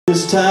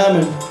This time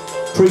and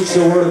preach the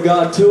Word of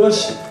God to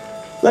us.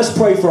 Let's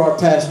pray for our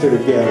pastor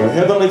together.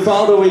 Heavenly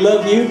Father, we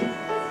love you.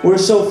 We're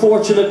so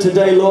fortunate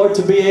today, Lord,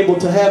 to be able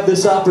to have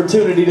this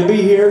opportunity to be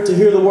here to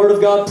hear the Word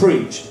of God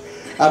preached.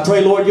 I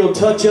pray, Lord, you'll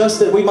touch us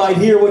that we might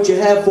hear what you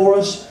have for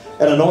us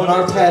and anoint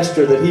our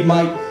pastor that he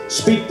might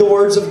speak the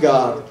words of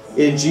God.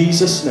 In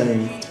Jesus'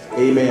 name,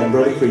 amen.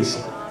 Brother Creasy.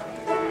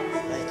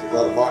 Thank you,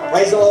 Brother Mark.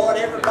 Praise the Lord,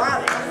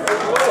 everybody. Praise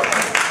the Lord.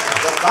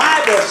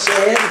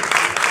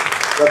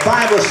 The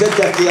Bible said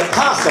that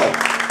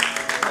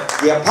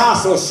the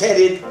apostle said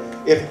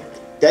if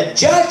that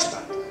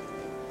judgment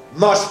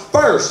must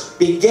first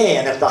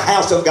begin at the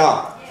house of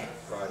God.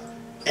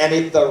 And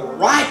if the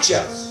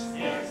righteous,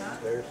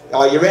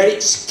 are you ready?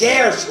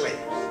 Scarcely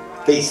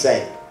be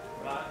saved,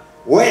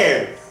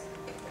 where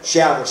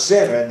shall the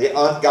sinner and the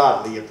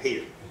ungodly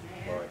appear?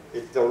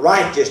 If the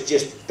righteous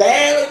just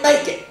barely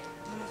make it.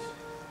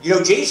 You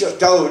know, Jesus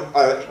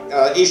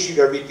issued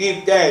a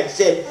rebuke there and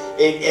said,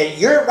 and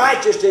your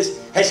righteousness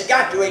has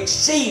got to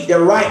exceed the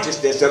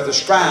righteousness of the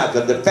scribes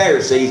and the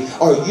Pharisees,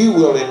 or you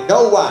will in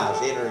no wise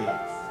enter in.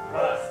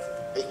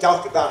 He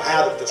talked about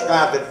how the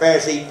scribes and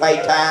Pharisees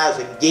pay tithes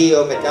and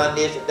give and done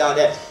this and done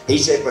that. He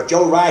said, but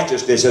your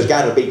righteousness has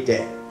got to beat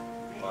that.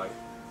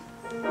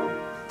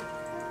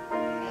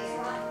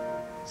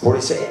 That's what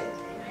he said.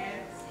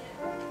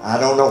 I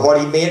don't know what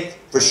he meant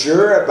for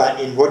sure, but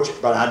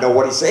I know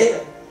what he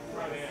said.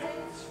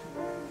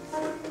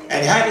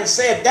 And having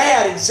said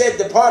that, and said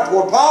the part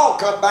where Paul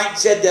come back and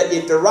said that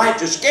if the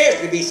righteous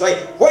scarcely be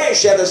saved, where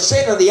shall the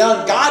sinner and the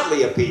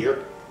ungodly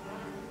appear?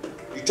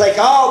 You take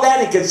all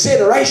that in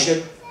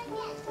consideration,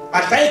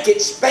 I think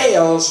it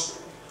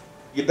spells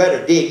you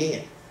better dig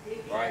in.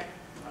 Right.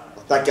 I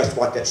think that's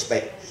what that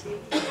spells.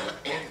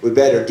 We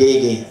better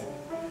dig in.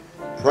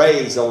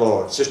 Praise the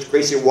Lord. Sister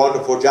Creasy,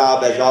 wonderful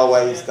job as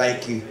always.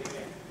 Thank you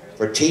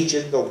for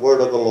teaching the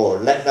word of the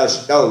Lord, letting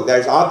us know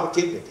there's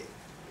opportunity.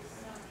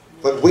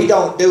 But we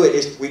don't do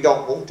it, we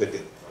don't want to do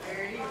it.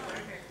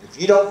 If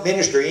you don't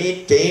minister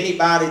to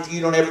anybody, if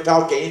you don't ever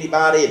talk to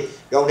anybody, and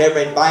don't ever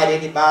invite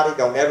anybody,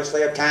 don't ever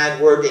say a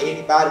kind word to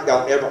anybody,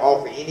 don't ever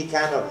offer any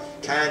kind of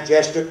kind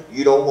gesture,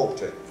 you don't want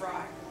to.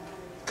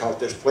 Because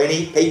there's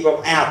plenty of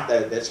people out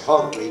there that's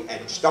hungry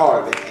and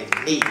starving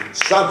and needing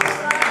somebody.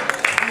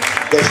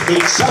 That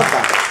needs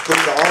somebody to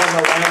put the arm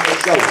around their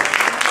shoulder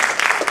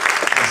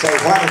and say,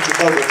 why don't you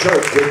go to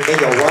church with me,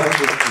 or why don't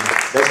you,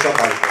 there's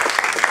somebody there.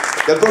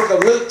 The book of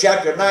Luke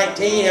chapter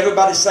 19,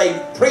 everybody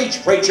say,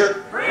 preach,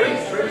 preacher.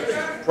 Preach,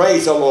 preacher.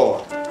 Praise the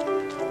Lord.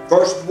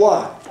 Verse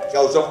 1,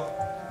 Joseph.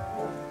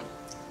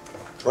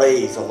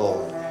 Praise the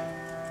Lord.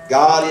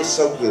 God is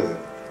so good.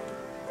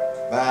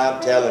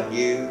 I'm telling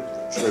you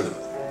the truth.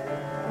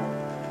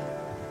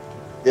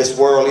 This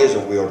world is a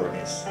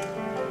wilderness,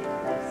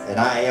 and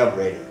I am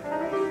ready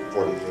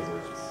for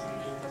deliverance.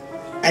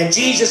 And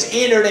Jesus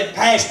entered and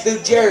passed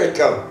through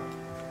Jericho.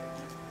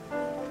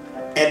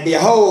 And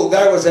behold,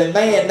 there was a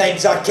man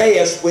named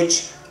Zacchaeus,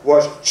 which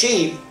was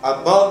chief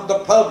among the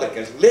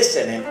publicans.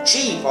 Listen, and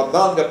chief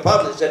among the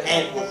publicans,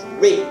 and was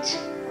rich.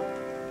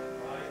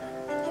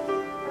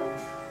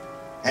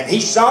 And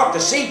he sought to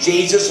see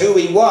Jesus, who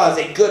he was,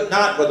 and could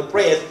not for the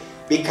press,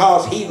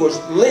 because he was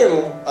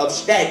little of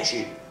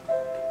stature.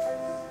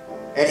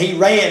 And he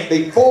ran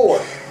before,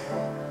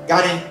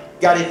 got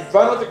in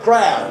front of the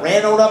crowd,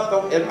 ran on up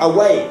a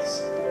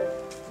ways,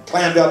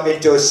 climbed up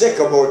into a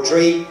sycamore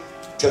tree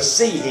to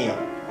see him,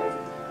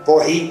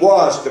 for he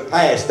was to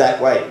pass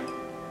that way.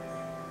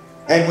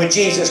 And when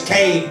Jesus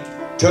came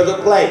to the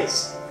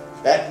place,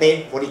 that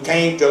meant when he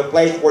came to a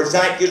place where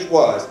Zacchaeus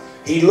was,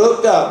 he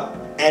looked up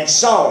and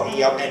saw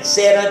him and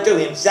said unto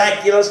him,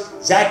 Zacchaeus,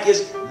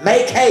 Zacchaeus,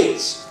 make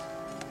haste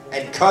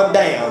and come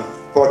down,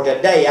 for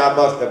today I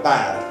must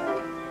abide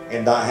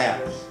in thy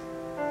house.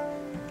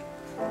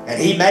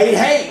 And he made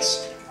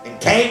haste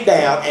and came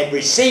down and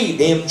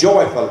received him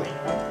joyfully.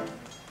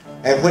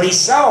 And when he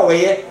saw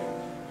it,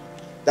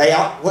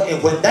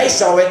 when they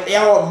saw it, they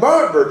all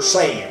murmured,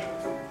 saying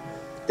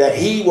that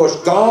he was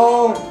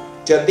gone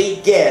to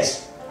be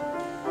guest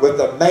with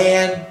a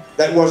man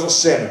that was a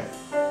sinner,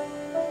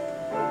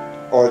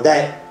 or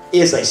that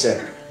is a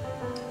sinner.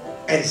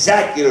 And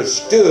Zacchaeus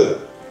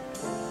stood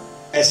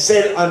and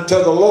said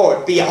unto the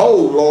Lord,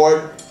 behold,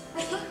 Lord,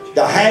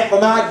 the half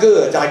of my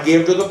goods I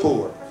give to the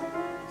poor.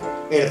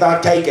 And if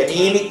I've taken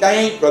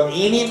anything from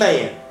any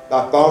man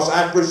by false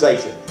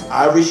accusation,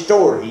 I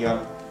restore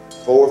him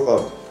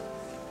fourfold.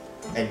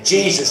 And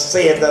Jesus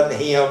said unto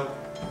him,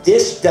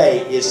 this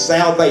day is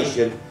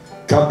salvation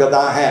come to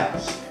thy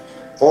house,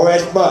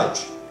 forasmuch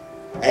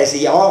as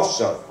he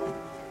also,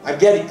 I'm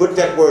getting put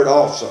that word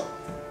also,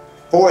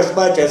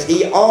 forasmuch as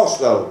he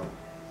also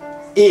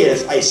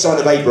is a son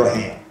of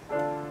Abraham.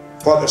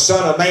 For the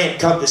Son of Man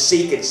come to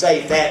seek and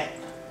save that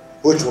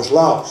which was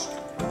lost.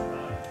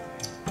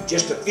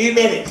 Just a few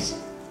minutes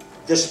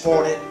this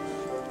morning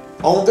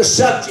on the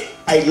subject,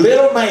 a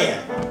little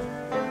man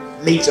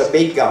meets a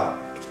big God.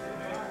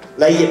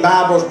 Lay your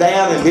Bibles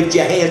down and lift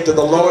your hands to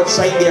the Lord.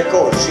 Sing their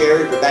chorus,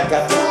 Sherry,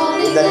 Rebecca,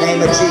 in the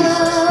name of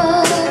Jesus.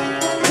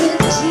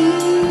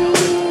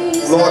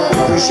 Lord,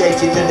 we appreciate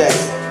you today.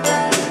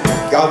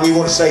 God, we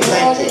want to say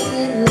thank you.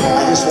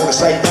 I just want to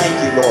say thank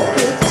you, Lord.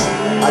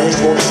 I just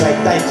want to say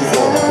thank you,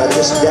 Lord, for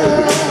this day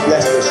that you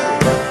blessed us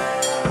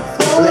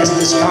with. Bless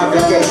this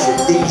congregation,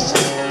 these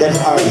that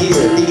are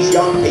here, these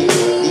young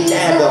people, these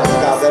adults,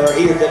 God, that are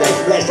here today.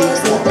 Bless each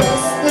one.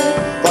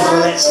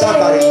 Father, let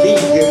somebody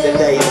leave here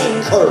today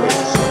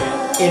encouraged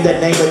in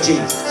the name of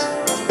Jesus.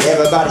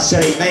 Everybody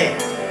say amen.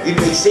 You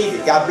can be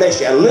seated. God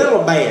bless you. A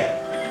little man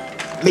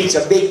meets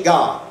a big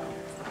God.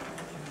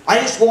 I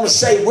just want to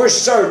say we're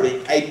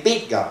serving a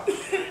big God.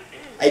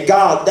 A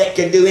God that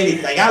can do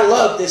anything. I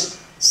love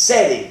this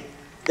setting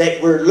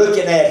that we're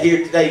looking at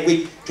here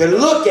today. Just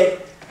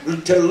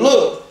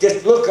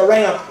look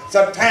around.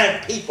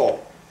 Sometimes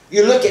people,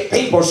 you look at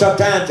people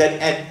sometimes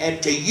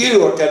and to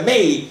you or to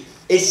me,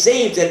 it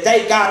seems that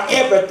they got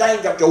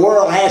everything that the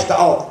world has to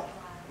offer.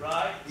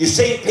 Right. You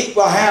see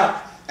people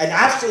have, and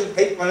I've seen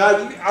people, and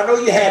I know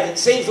you have, it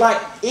seems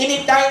like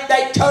anything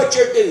they touch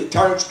or do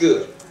turns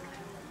good.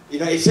 You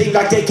know, it seems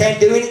like they can't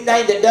do anything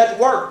that doesn't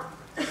work.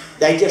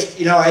 They just,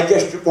 you know, they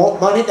just want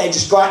money. They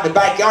just go out in the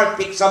backyard and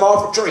pick some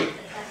off a tree.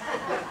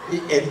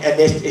 And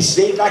it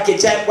seems like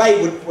it's that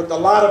way with a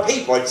lot of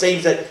people. It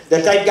seems that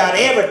they've got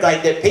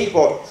everything that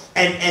people,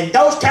 and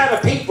those kind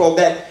of people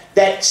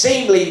that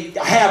seemingly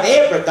have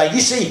everything. You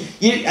see,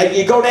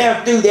 you go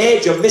down through the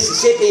edge of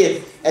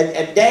Mississippi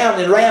and down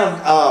and around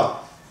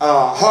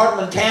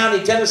Hardeman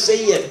County,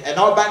 Tennessee, and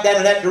all back down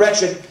in that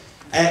direction.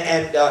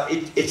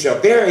 It's a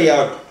very,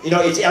 you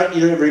know, it's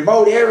a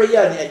remote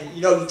area, and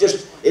you know,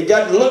 it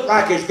doesn't look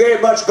like there's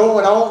very much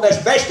going on,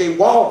 especially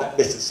Walnut,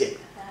 Mississippi.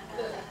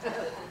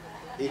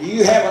 If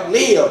you haven't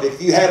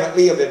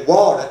lived in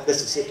Walnut,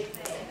 Mississippi,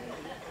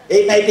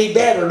 it may be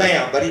better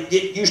now, but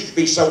it used to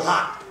be so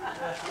hot.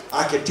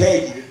 I can tell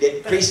you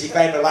that Creasy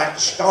family liked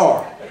to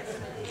starve.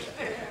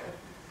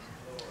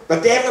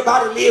 But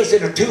everybody lives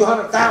in a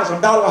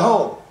 $200,000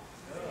 home.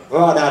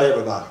 Well, not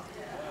everybody.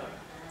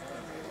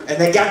 And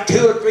they got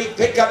 2 or 3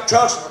 pickup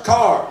trucks and a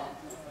car.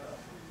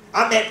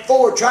 I met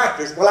 4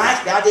 tractors. Well,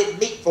 actually, I didn't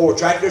meet 4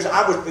 tractors.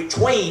 I was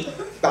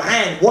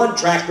behind 1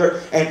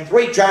 tractor, and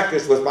 3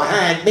 tractors was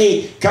behind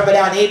me coming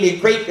down Indian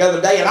Creek the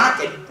other day. And I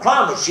can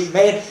promise you,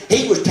 man,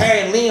 he was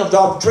tearing limbs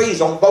off trees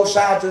on both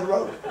sides of the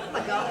road. Oh, my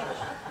God.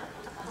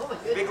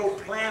 Big old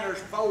planters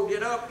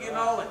folded up, you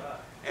know,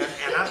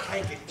 and I'm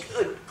thinking,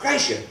 good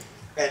gracious.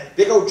 And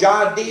big old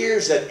John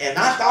Deere's, and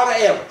I thought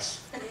of Ellis.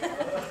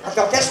 I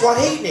thought that's what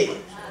he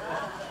needed.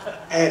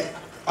 And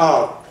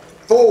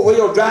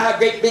 4-wheel drive,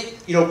 great big,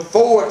 you know, 8 of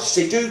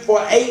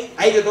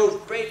those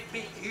great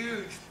big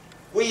huge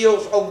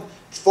wheels on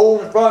 4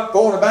 in the front,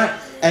 4 in the back.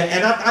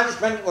 And I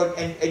just went,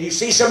 and you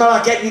see somebody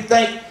like that, and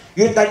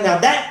you think now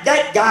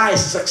that guy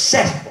is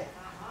successful.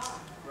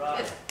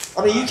 Right.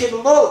 I mean, you can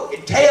look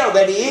and tell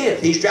that he is.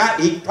 He's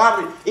driving.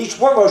 Each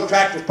one of those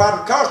tractors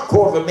probably cost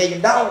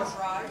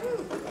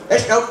 $250,000.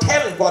 There's no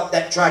telling what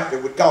that tractor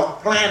would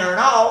cost, planter and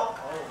all.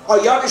 Are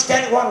you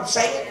understanding what I'm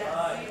saying?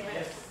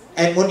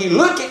 And when you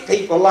look at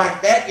people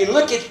like that, you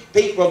look at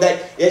people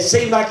that it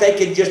seems like they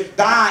can just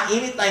buy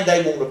anything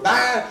they want to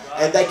buy,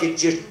 and they can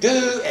just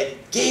do and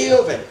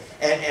give.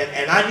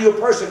 And I knew a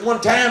person one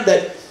time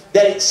that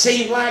it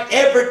seemed like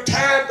every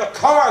time the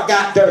car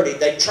got dirty,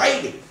 they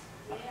traded.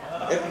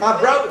 It was my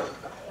brother.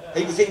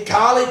 He was in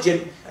college,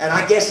 and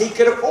I guess he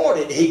could afford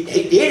it. He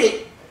did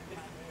it.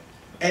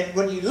 And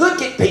when you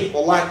look at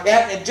people like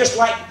that, and just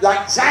like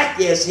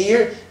Zacchaeus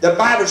here, the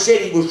Bible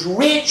said he was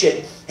rich,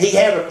 and he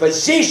had a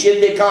position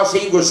because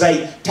he was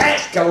a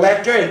tax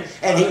collector,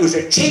 and he was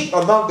a chief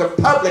among the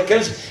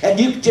publicans, and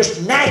you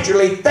just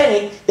naturally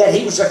think that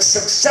he was a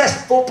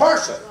successful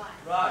person.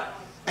 Right.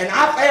 And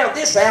I found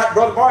this out,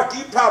 Brother Mark,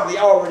 you probably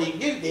already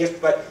knew this,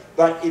 but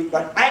act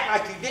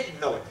like you didn't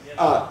know it.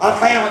 I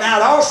found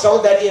out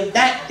also that in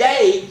that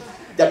day,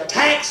 the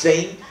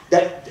taxing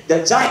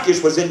that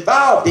Zacchaeus was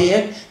involved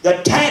in, the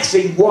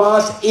taxing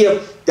was,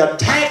 if the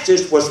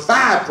taxes was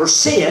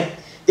 5%,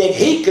 then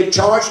he could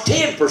charge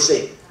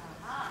 10%.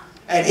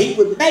 And he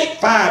would make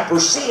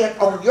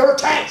 5% on your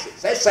taxes.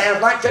 That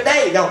sounds like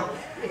today, don't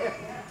it?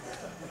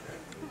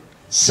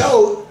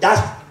 So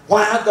that's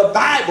why the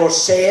Bible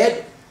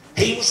said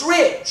he was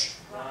rich.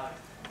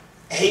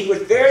 He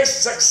was very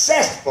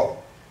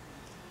successful.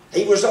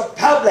 He was a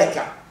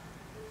publican.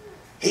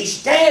 He's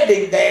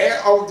standing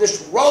there on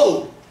this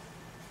road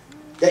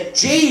that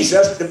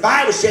Jesus, the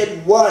Bible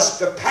said, was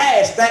to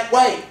pass that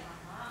way.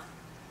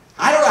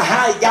 I don't know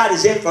how he got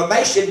his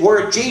information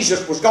where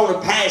Jesus was going to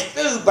pass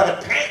through, but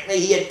apparently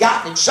he had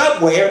gotten it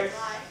somewhere,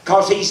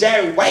 because he's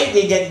there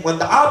waiting, and when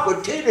the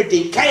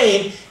opportunity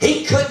came,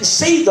 he couldn't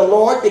see the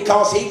Lord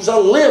because he was a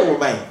little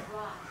man.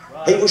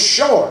 He was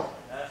short,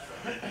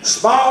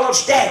 small of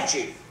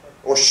stature,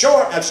 or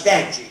short of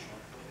stature.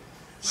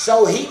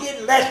 So he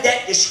didn't let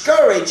that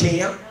discourage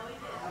him.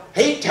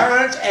 He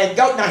turns and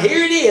goes. Now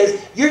here it is.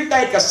 You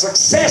think a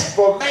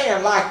successful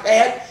man like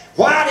that,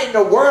 why in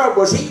the world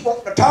was he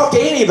wanting to talk to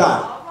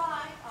anybody?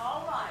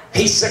 All right.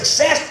 He's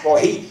successful.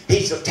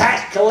 He's a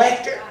tax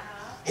collector.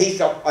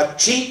 He's a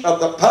chief of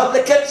the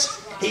publicans.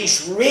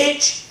 He's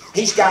rich.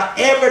 He's got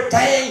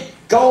everything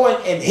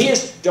going in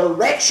his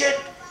direction.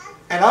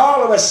 And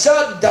all of a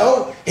sudden,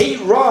 though, he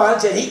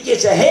runs and he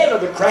gets ahead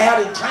of the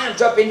crowd and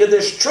climbs up into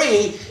this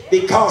tree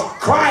because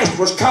Christ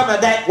was coming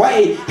that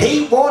way.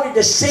 He wanted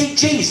to see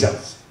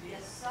Jesus.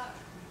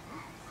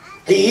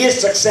 He is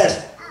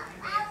successful.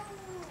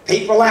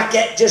 People like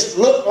that just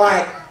look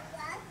like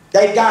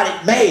they've got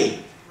it made.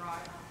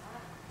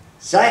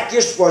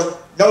 Zacchaeus was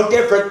no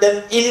different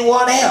than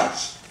anyone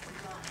else.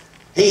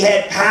 He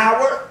had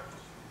power.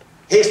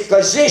 His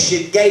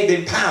position gave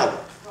him power.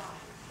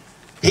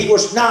 He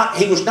was not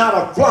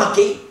a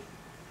flunky.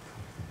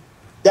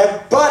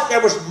 But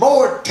there was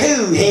more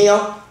to him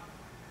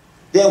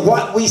than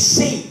what we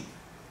see.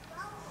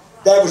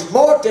 There was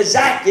more to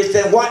Zacchaeus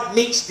than what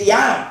meets the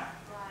eye.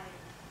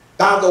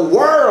 By the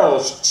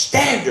world's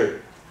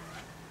standard,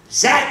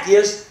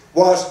 Zacchaeus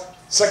was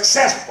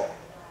successful.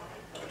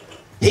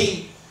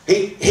 He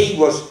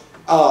was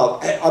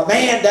a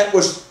man that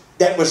was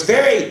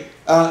very.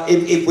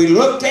 If we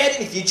looked at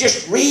him, if you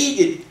just read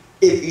it,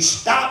 if you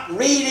stop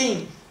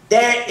reading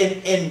there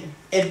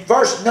in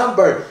verse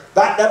number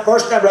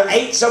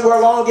 8, somewhere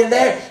along in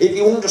there, if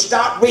you want to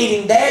stop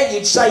reading there,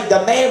 you'd say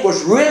the man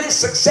was really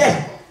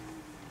successful.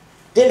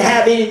 Didn't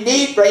have any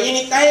need for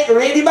anything or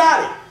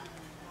anybody.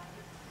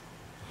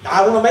 Now,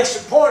 I want to make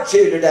some points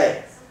here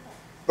today.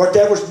 But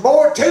there was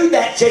more to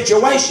that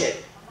situation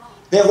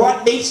than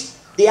what meets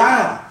the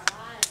eye.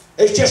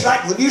 It's just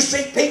like when you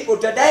see people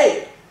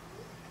today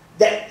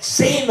that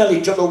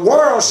seemingly to the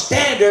world's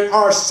standard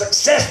are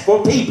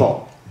successful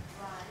people.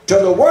 To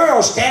the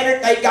world's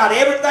standard, they got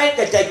everything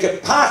that they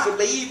could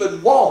possibly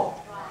even want.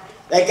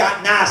 They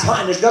got nice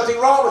hunting. There's nothing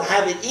wrong with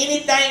having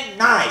anything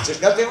nice.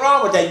 There's nothing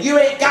wrong with that. You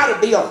ain't got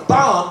to be a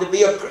bum to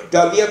be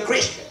a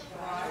Christian.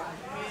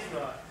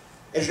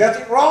 There's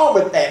nothing wrong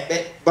with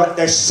that. But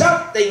there's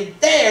something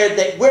there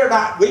that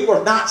we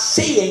were not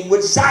seeing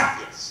with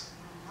Zacchaeus.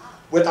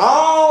 With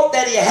all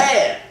that he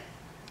had,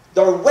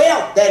 the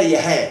wealth that he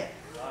had,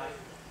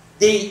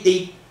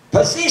 the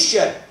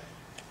position,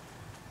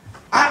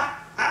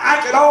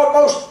 I could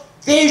almost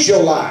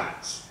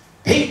visualize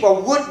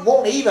people wouldn't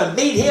want to even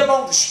meet him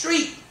on the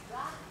street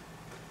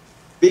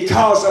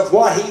because of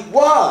what he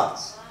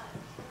was.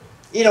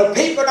 You know,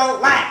 people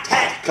don't like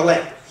tax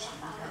collectors.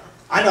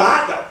 I know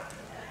I don't.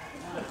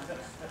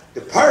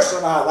 The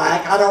person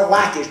I don't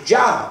like his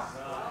job.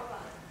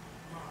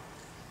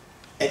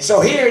 And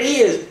so here it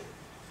is,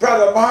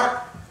 Brother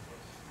Mark,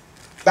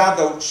 by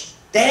the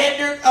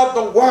standard of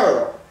the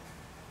world,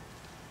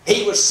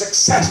 he was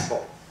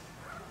successful.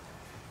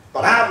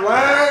 But I've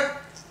learned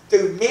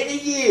through many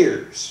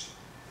years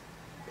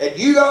that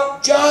you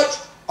don't judge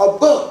a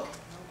book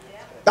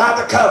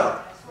by the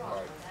cover.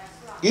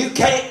 You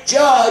can't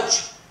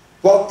judge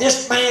what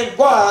this man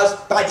was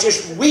by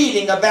just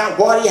reading about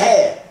what he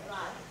had,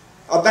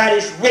 about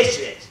his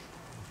riches.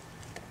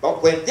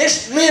 But when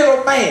this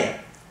little man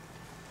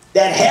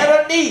that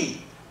had a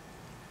need,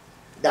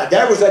 now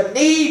there was a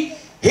need,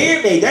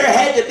 hear me, there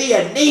had to be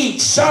a need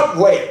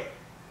somewhere.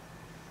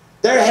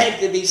 There had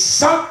to be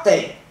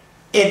something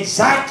in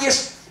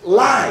Zacchaeus'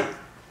 life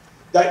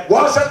that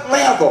wasn't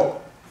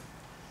level.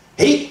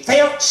 He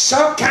felt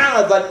some kind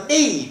of a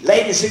need,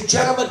 ladies and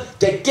gentlemen,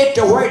 to get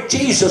to where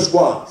Jesus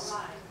was.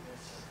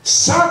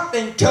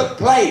 Something took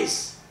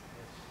place.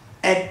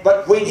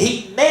 But when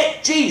he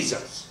met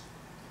Jesus,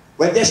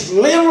 when this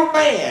little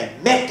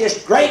man met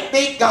this great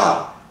big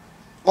God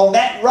on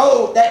that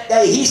road that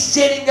day, he's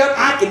sitting up,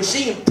 I can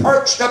see him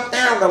perched up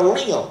there on a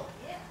limb.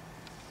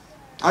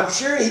 I'm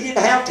sure he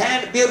didn't have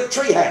time to build a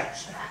tree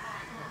house.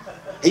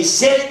 He's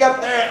sitting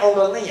up there on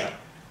a limb.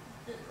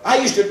 I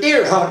used to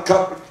deer hunt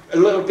a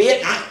little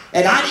bit,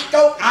 and I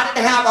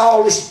didn't have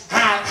all this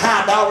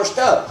high dollar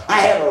stuff.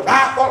 I had a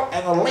rifle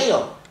and a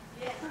limb.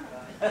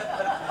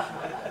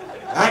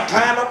 I'd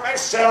climb up there and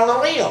sit on a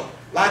limb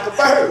like a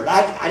bird.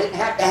 I didn't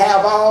have to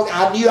have all.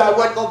 I knew I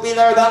wasn't going to be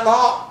there that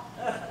long.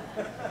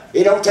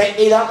 It don't take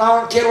me that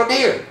long to kill a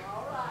deer.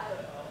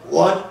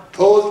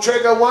 Pull the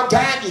trigger one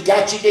time, you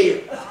got your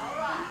deer.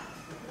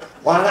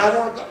 Why I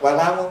want to go? Well,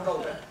 I won't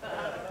go there.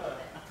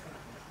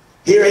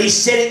 Here he's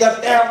sitting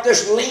up there on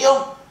this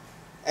limb,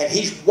 and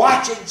he's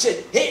watching.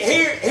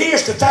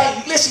 Here's the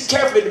thing. Listen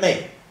carefully to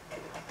me.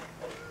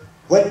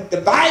 When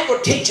the Bible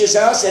teaches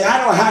us, and I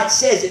don't know how it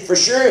says it for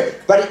sure,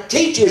 but it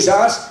teaches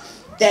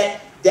us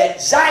that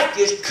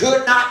Zacchaeus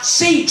could not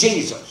see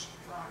Jesus.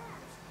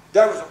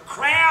 There was a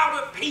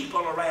crowd of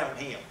people around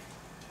him.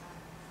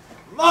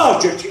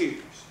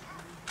 Multitudes.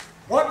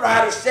 One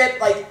writer said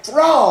they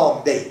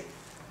thronged him.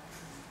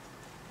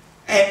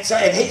 And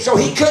so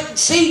he couldn't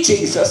see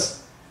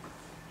Jesus.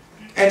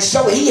 And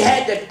so he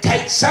had to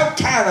take some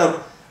kind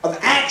of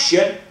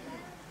action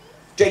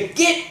to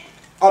get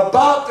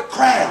above the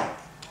crowd.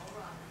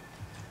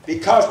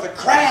 Because the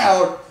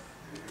crowd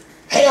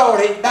held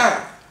him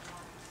down.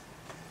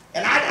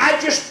 And I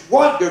just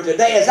wonder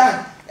today,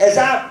 as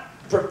I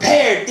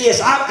prepared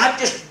this, I'm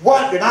just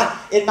wondering,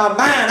 in my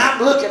mind,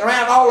 I'm looking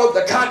around all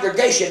over the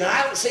congregation, and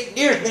I don't see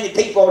near as many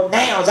people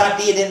now as I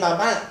did in my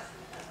mind.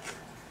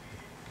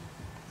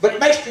 But it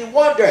makes me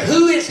wonder,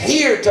 who is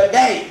here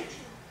today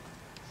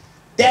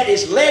that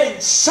is letting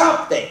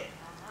something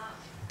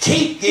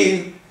keep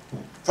you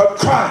from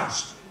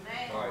Christ?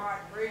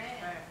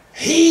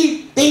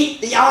 He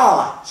beat the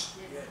odds.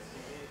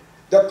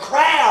 The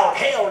crowd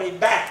held him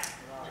back.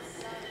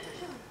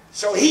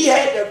 So he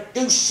had to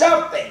do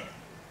something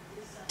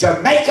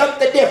to make up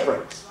the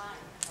difference.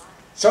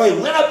 So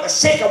he went up a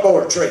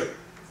sycamore tree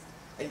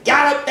and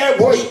got up there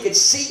where he could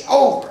see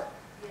over.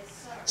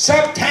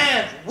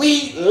 Sometimes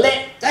we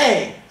let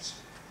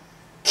things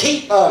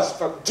keep us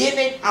from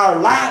giving our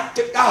life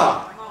to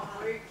God.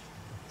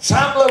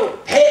 Some little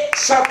pet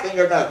something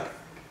or another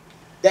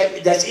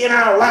that's in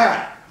our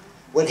life.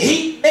 When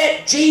he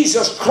met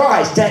Jesus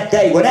Christ that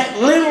day, when that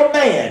little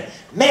man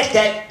met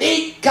that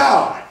big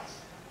God,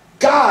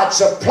 God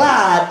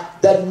supplied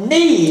the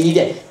need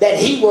that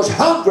he was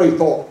hungry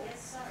for.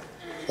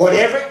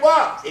 Whatever it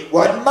was. It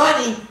wasn't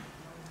money.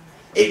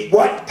 It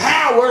wasn't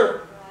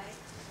power.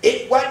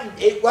 It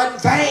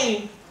wasn't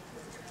fame.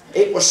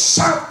 It was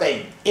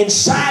something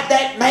inside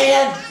that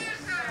man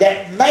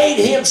that made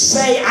him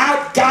say,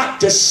 I've got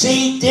to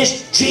see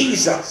this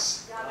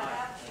Jesus.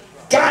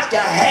 Got to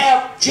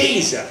have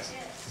Jesus.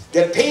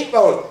 The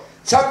people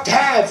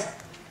sometimes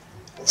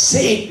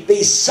seem to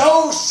be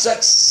so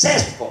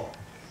successful.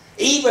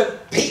 Even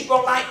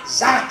people like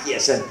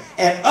Zacchaeus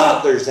and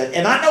others.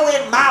 And I know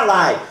in my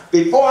life,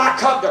 before I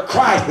come to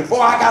Christ,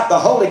 before I got the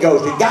Holy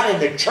Ghost and got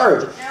into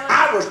church,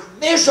 I was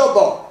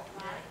miserable.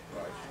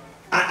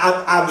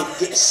 I would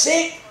get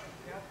sick.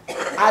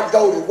 I'd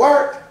go to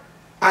work.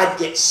 I'd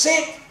get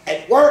sick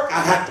at work.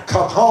 I'd have to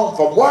come home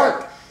from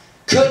work.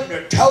 Couldn't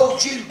have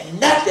told you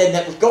nothing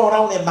that was going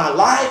on in my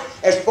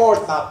life as far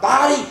as my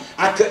body.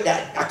 I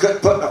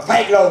couldn't put my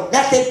finger on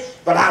nothing,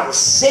 but I was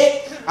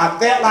sick. I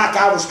felt like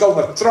I was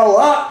going to throw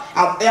up.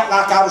 I felt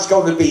like I was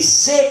going to be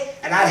sick,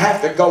 and I'd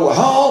have to go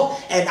home,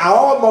 and I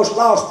almost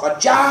lost my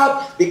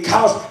job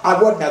because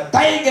I wasn't a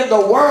thing in the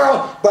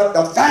world but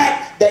the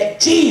fact that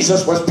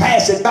Jesus was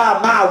passing by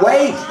my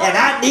way, and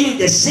I needed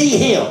to see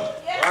him.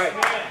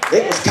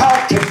 It was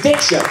called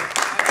conviction.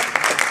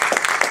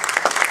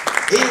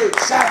 Here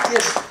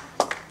Zacchaeus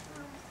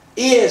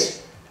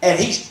is, and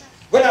he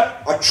went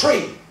up a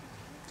tree.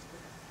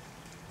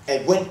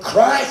 And when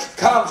Christ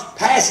comes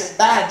passing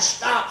by and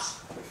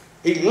stops,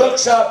 he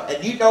looks up,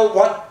 and you know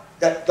what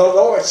the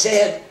Lord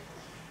said?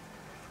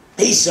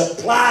 He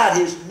supplied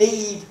his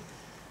need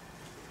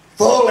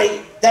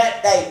fully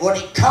that day. When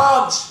he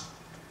comes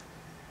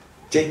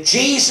to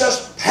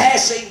Jesus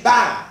passing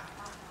by,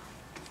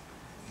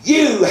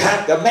 you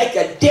have to make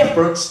a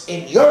difference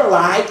in your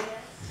life.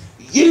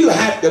 You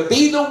have to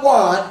be the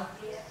one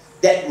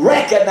that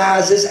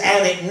recognizes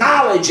and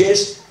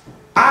acknowledges,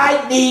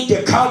 I need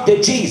to come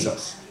to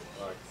Jesus.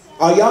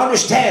 Are you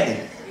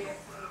understanding?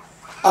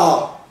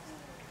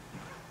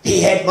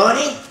 He had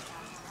money.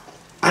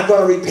 I'm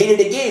going to repeat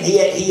it again.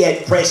 He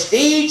had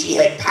prestige. He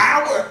had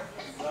power.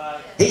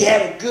 He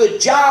had a good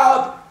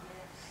job.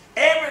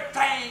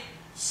 Everything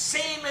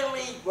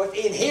seemingly was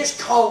in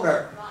his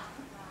corner.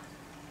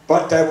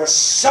 But there was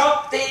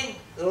something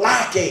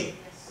lacking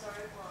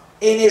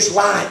in his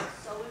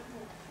life.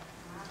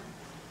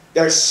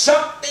 There's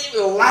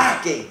something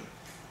lacking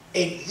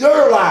in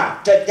your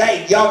life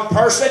today, young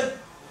person,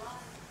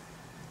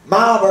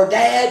 mom or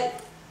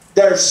dad.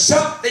 There's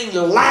something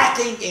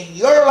lacking in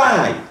your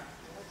life.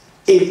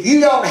 If you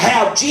don't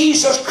have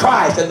Jesus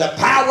Christ and the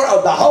power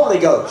of the Holy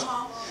Ghost,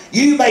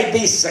 you may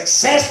be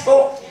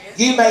successful.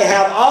 You may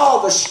have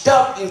all the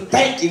stuff you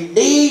think you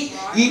need.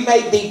 You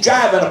may be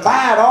driving a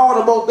fine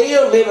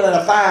automobile, living in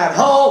a fine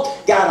home,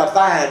 got a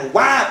fine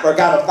wife or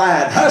got a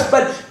fine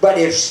husband. But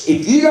if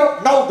you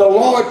don't know the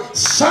Lord,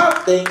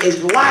 something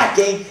is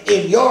lacking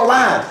in your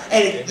life.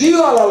 And if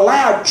you will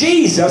allow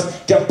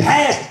Jesus to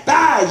pass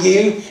by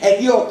you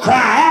and you'll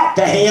cry out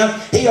to him,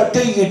 he'll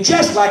do you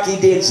just like he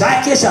did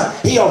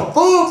Zacchaeus. He'll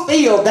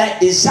fulfill that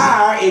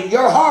desire in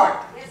your heart.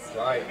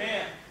 Right.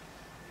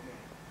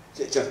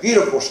 It's a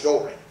beautiful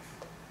story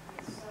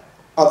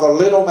of a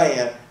little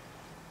man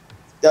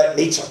that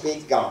meets a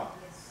big God.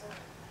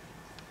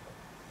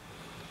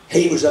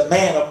 He was a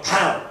man of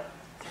power.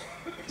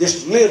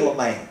 This little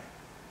man.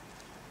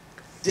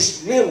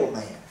 This little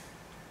man.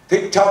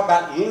 People talk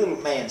about little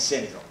man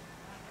syndrome.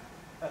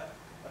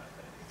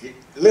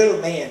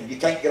 Little men, you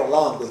can't get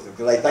along with them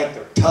because they think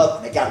they're tough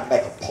and they got to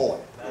make a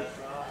point.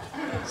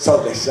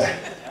 So they say.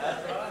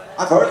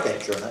 I've heard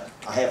that, sure enough.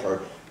 I have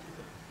heard it.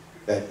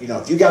 That, you know,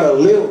 if you got a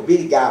little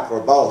bitty guy for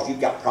a boss,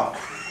 you've got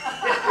problems.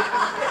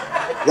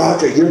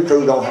 Roger, your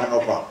crew don't have no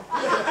problem.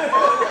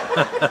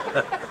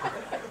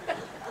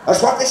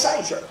 That's what they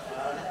say, sir.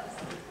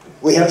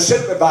 We had a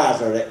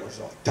supervisor that was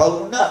a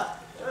total nut.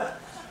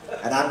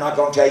 And I'm not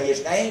going to tell you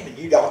his name, and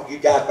you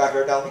guys back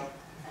there don't him.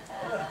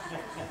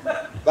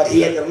 But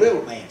he had the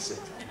little man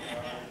syndrome.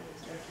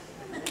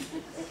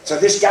 So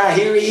this guy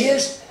here he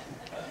is.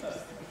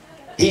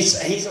 He's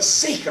a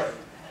seeker.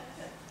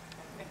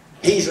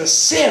 He's a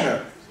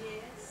sinner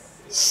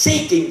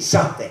seeking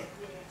something.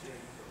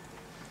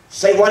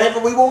 Say whatever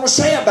we want to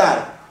say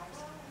about it.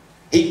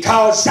 He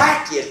called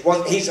Zacchaeus,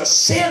 he's a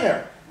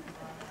sinner,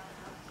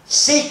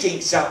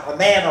 seeking something, a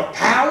man of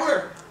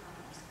power,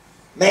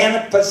 man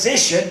of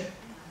position,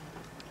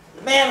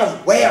 man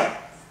of wealth,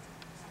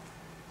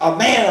 a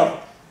man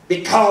of,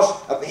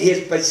 because of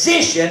his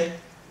position,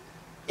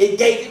 it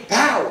gave him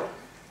power.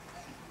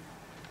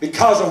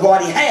 Because of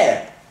what he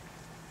had.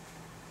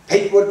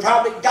 People would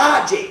probably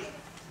dodge him.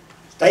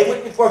 Stay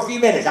with me for a few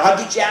minutes. I'll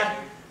get you out.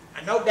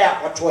 I no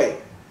doubt what's way.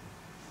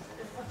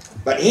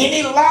 But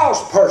any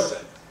lost person,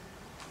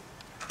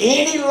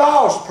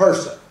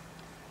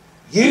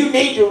 you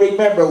need to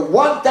remember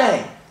one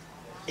thing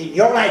in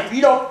your life.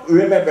 You don't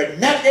remember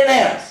nothing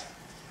else.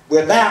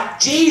 Without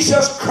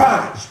Jesus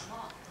Christ,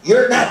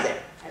 you're nothing.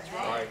 That's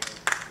right.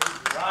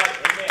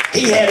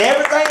 He had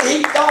everything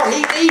he thought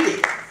he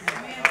needed.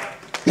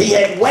 He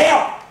had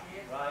wealth.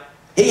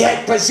 He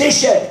had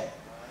position.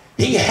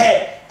 He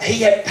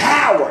had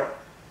power.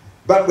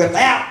 But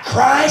without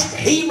Christ,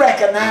 he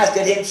recognized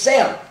it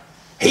himself.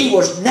 He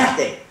was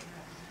nothing.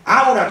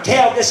 I want to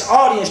tell this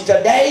audience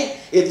today,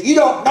 if you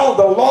don't know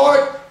the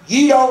Lord,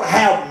 you don't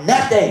have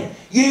nothing.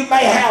 You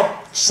may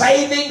have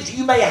savings.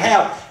 You may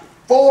have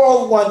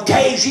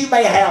 401ks. You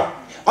may have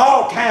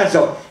all kinds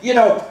of, you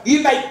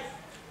may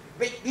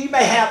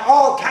have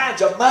all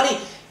kinds of money.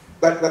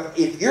 But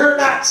if you're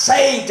not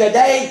saved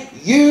today,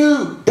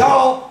 you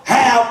don't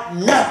have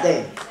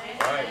nothing.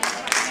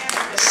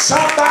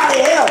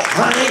 Somebody else,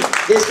 honey,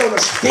 is going to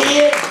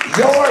spend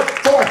your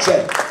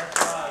fortune.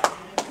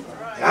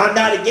 I'm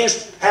not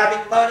against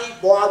having money.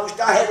 Boy, I wish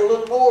I had a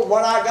little more than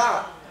what I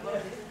got.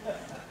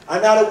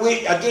 I'm not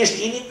against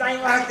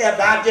anything like that,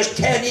 but I'm just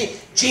telling you,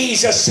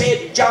 Jesus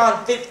said in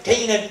John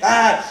 15:5,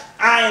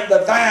 I am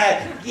the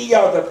vine, ye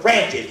are the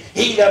branches.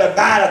 He that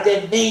abideth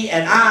in me,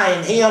 and I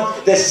in him,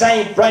 the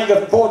same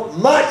bringeth forth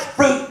much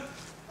fruit.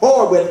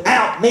 For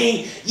without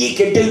me, ye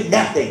can do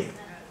nothing.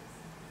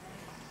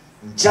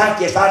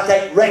 Zacchaeus, I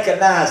think,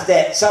 recognized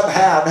that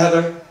somehow or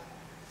another.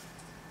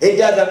 It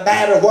doesn't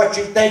matter what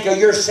you think of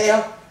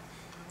yourself.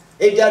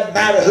 It doesn't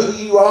matter who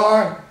you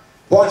are,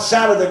 what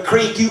side of the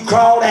creek you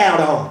crawled out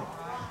on.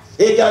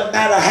 It doesn't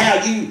matter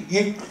how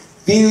you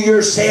view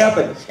yourself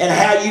and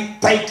how you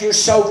think you're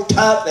so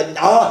tough and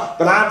all.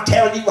 But I'm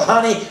telling you,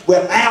 honey,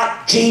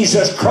 without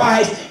Jesus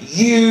Christ,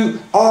 you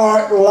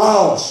are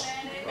lost.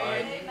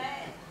 Right.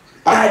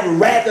 I'd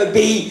rather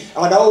be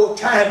an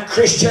old-time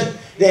Christian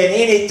than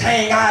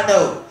anything I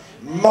know.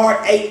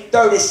 Mark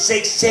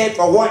 8:36 said,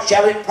 for what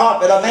shall it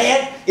profit a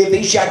man if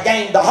he shall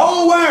gain the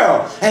whole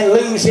world and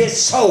lose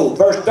his soul?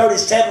 Verse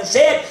 37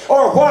 said,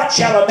 or what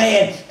shall a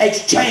man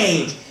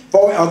exchange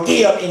for, or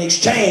give in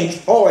exchange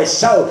for his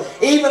soul?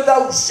 Even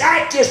though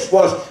Zacchaeus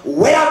was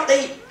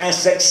wealthy and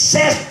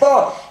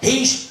successful,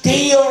 he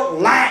still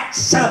lacked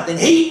something.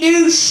 He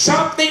knew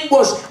something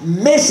was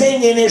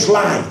missing in his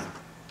life.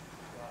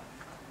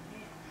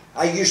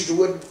 I used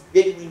to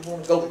didn't even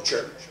want to go to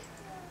church.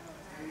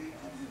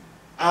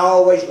 I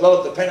always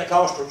loved the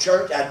Pentecostal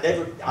church. I've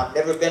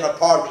never been a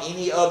part of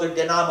any other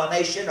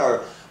denomination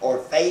or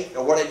faith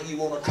or whatever you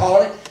want to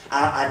call it.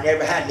 I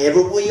never had,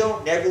 never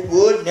will, never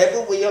would,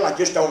 never will. I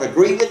just don't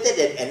agree with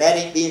it, and that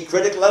ain't being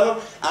critical of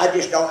them. I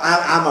just don't.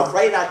 I'm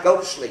afraid I'd go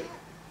to sleep.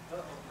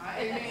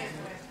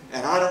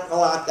 And I don't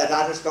know that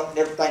I just don't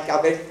never think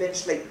I've ever been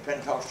asleep in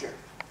Pentecostal church.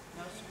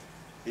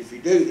 If you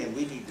do, then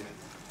we need to.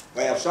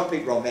 Well, some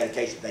people are on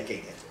medication, they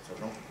can't get it, so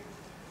don't.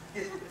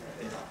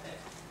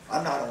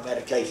 I'm not on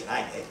medication,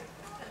 I ain't it.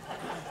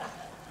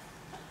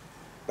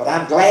 But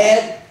I'm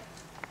glad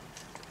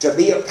to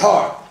be a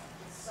part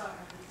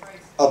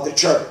of the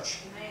church.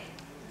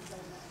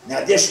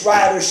 Now this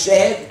writer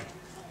said,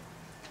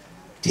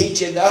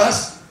 teaching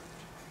us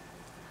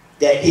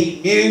that he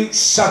knew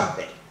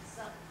something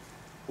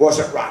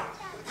wasn't right.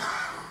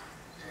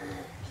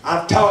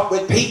 I've talked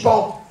with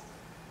people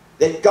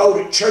that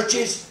go to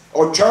churches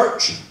or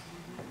church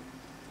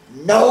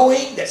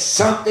knowing that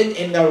something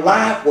in their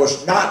life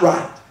was not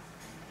right.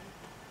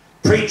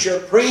 Preacher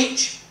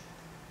preach,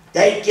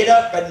 they get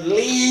up and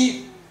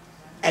leave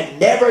and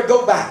never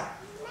go back.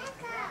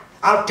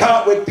 I've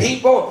talked with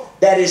people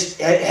that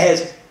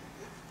has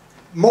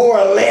more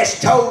or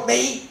less told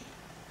me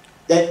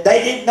that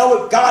they didn't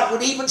know if God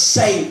would even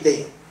save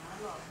them.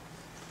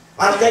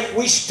 I think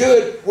we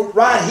stood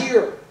right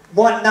here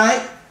one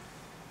night.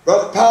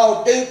 Brother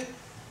Paul Duke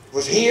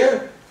was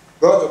here.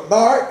 Brother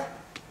Mark.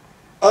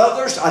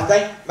 Others, I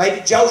think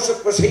maybe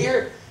Joseph was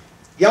here.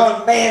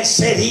 Young man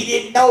said he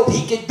didn't know if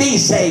he could be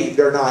saved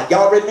or not.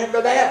 Y'all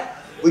remember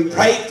that? We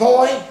prayed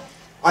for him.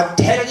 I'm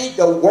telling you,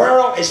 the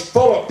world is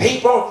full of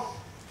people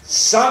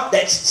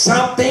that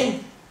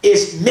something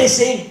is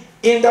missing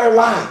in their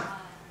life.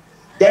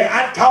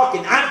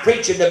 I'm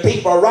preaching to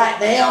people right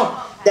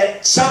now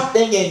that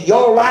something in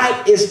your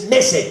life is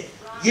missing.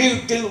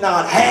 You do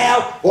not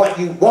have what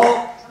you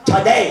want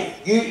today.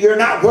 You're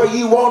not where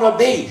you want to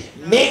be.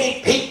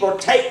 Many people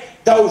take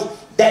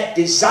that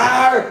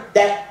desire,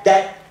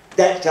 that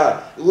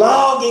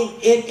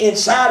longing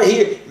inside of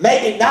here,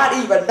 maybe not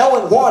even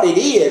knowing what it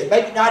is,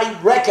 maybe not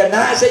even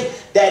recognizing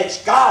that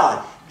it's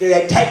God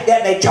they take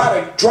that and they try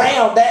to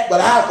drown that with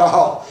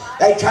alcohol.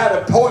 They try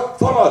to pour it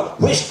full of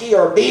whiskey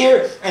or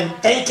beer and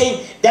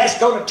thinking that's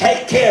going to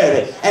take care of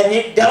it. And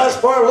it does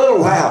for a little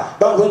while.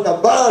 But when the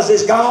buzz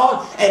is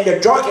gone and the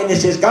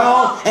drunkenness is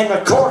gone and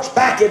the cork's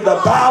back in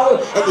the bottle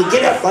and you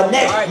get up the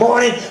next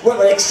morning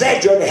with an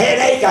exaggerated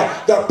headache,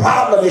 the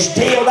problem is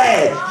still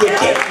there. You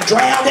didn't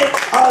drown it.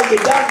 All you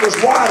done was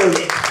watered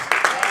it.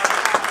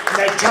 And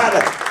they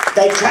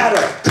try to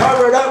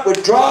cover it up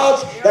with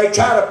drugs. They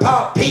try to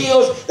pop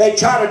pills. They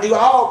try to do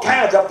all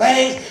kinds of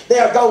things.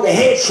 They'll go to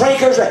head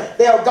shrinkers.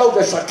 They'll go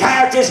to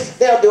psychiatrists.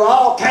 They'll do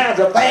all kinds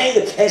of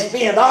things and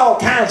spend all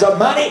kinds of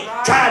money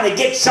trying to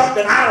get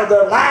something out of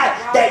their life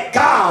that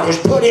God has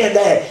put in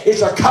there.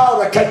 It's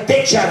called a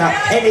conviction.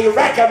 And He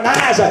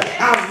recognizes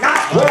I'm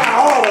not where I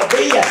ought to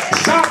be.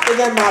 Something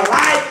in my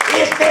life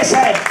is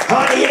missing.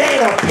 Honey, it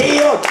ain't a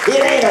pill.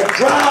 It ain't a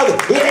drug.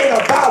 It ain't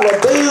a bottle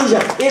of booze.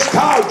 It's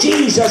called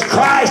Jesus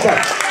Christ.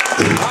 That's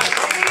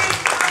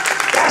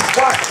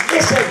what's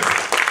missing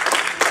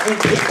in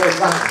people's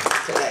lives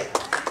today.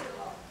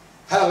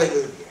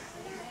 Hallelujah.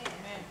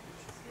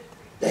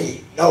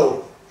 They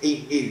know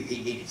he knew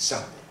he needed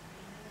something.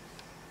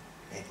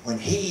 And when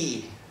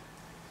he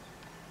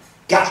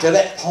got to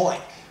that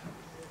point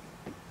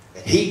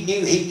that he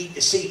knew he needed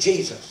to see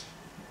Jesus,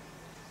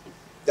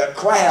 the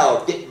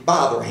crowd didn't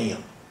bother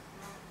him.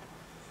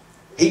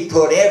 He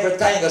put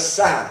everything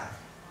aside.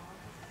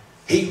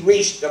 He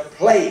reached a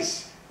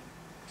place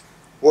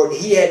where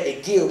he had to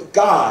give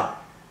God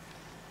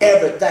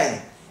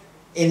everything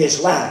in his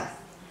life.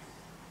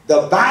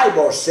 The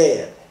Bible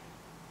said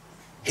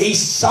he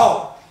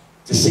sought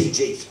to see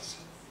Jesus.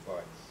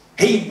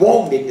 He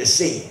wanted to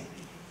see Him.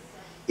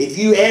 If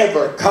you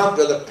ever come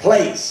to the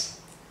place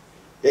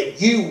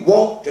that you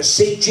want to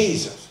see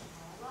Jesus,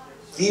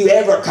 if you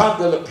ever come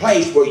to the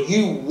place where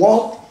you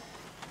want,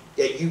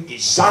 that you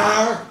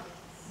desire,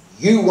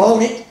 you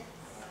want it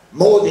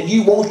more than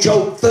you want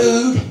your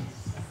food,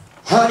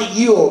 honey,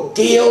 you'll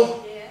give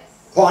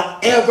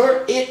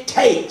whatever it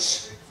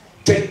takes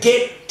to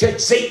get to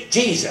see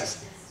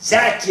Jesus.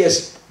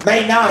 Zacchaeus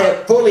may not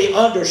have fully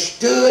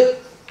understood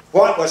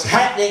what was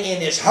happening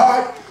in his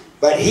heart,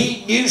 but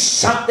he knew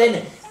something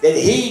that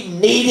he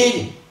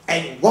needed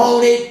and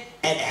wanted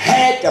and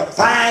had to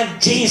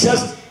find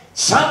Jesus.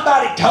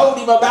 Somebody told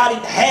him about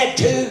Him, had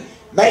to.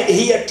 Maybe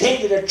he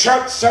attended a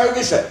church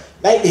service, or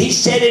maybe he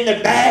sat in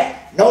the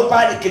back.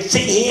 Nobody could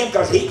see him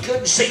because he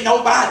couldn't see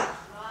nobody.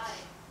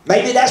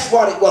 Maybe that's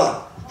what it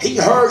was. He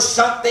heard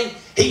something.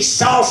 He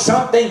saw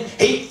something.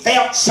 He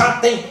felt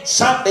something.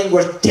 Something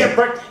was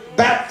different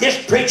about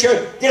this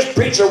preacher. This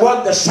preacher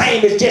wasn't the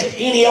same as just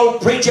any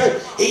old preacher.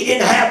 He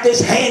didn't have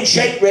this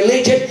handshake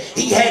religion.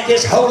 He had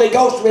this Holy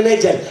Ghost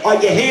religion. Are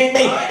you hearing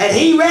me? And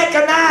he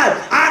recognized,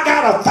 I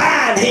got to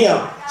find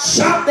Him.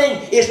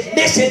 Something is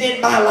missing in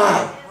my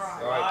life.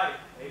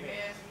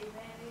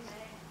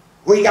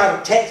 We got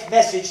a text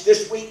message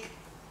this week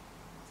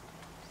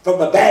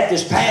from a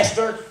Baptist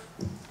pastor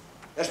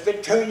that's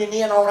been tuning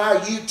in on our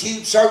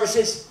YouTube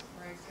services.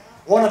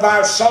 One of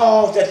our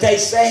songs that they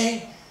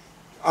sang,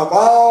 of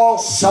all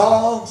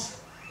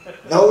songs,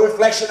 no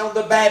reflection on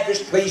the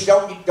Baptist, please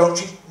don't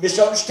you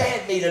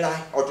misunderstand me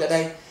tonight or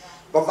today.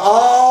 Of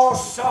all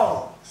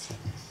songs,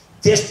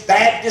 this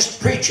Baptist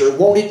preacher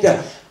wanted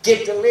to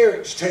get the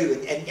lyrics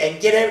to and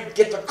get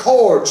the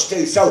chords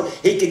to so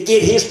he could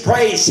get his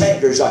praise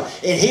singers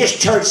in his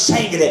church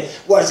singing it.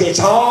 It's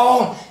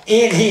all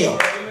in Him.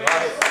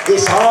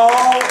 It's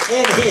all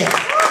in Him.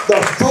 The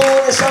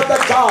fullness of the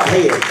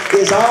Godhead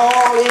is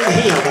all in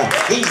Him.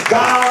 He's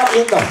God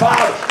in the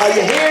Father. Are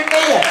you hearing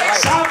me?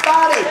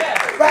 Somebody,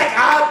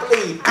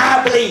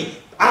 I believe.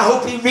 I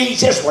hope he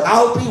reads this one. I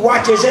hope he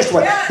watches this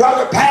one.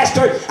 Brother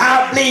Pastor,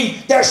 I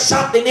believe there's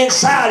something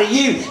inside of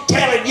you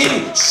telling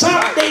you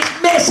something's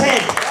missing.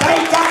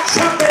 They got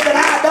something that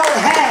I don't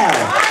have.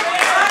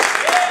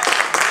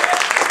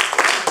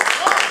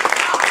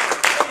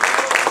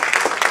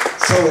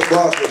 So it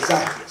was with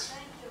Zacchaeus.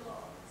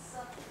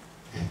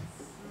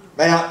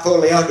 May not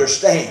fully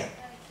understand,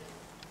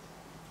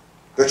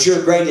 but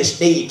your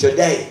greatest need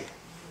today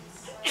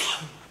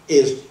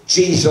is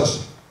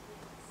Jesus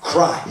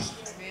Christ.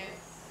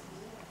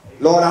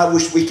 Lord, I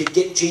wish we could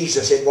get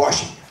Jesus in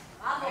Washington.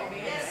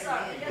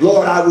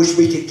 Lord, I wish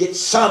we could get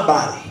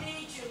somebody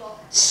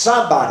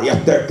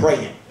up there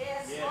praying.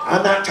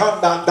 I'm not talking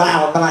about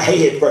bowing my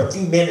head for a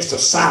few minutes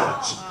of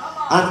silence.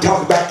 I'm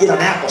talking about getting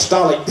an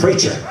apostolic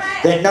preacher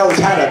that knows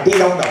how to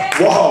beat on the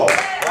wall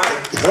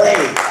and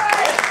pray.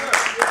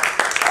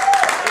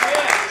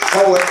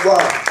 So it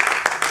was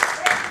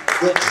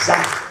with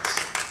Zacchaeus.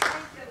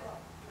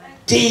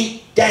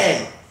 Deep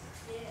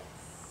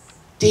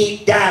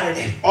down,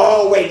 and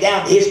all the way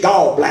down to his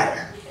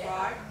gallbladder,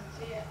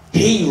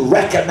 he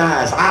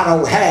recognized, I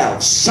don't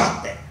have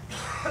something.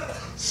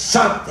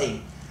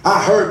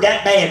 I heard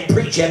that man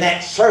preach in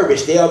that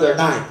service the other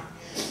night.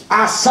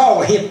 I saw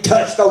him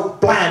touch those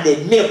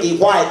blinded, milky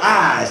white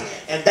eyes,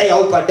 and they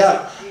opened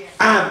up.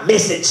 I'm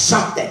missing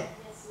something.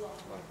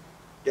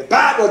 The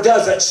Bible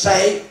doesn't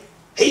say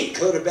he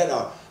could have been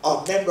a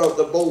member of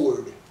the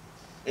board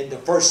in the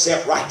first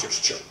self-righteous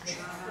church.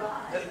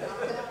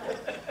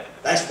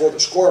 That's where the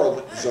squirrel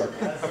went berserk.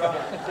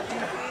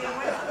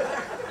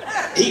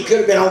 He could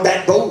have been on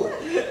that board.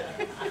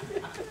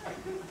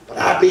 But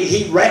I believe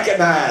he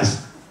recognized,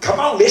 come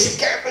on, listen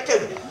carefully to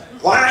me.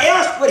 Why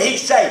else would he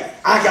say,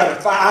 I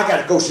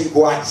gotta go see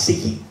where I can see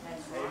him?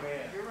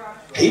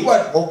 He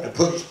wasn't wanting to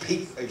put his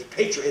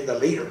picture in the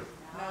leader.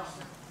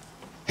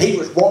 He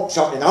was wanting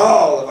something.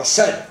 All of a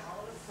sudden,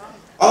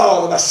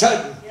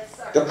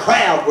 the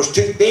crowd was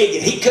too big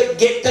and he couldn't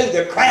get through.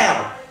 The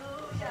crowd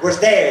was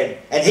there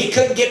and he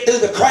couldn't get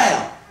through the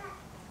crowd.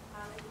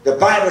 The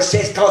Bible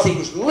says because he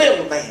was a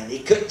little man, he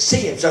couldn't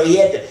see him, so he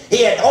had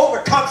to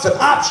overcome some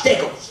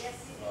obstacles.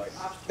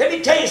 Let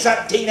me tell you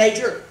something,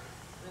 teenager.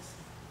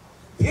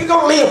 If you're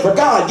going to live for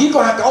God, you're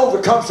going to have to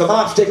overcome some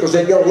obstacles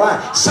in your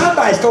life.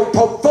 Somebody's going to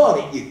poke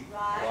fun at you.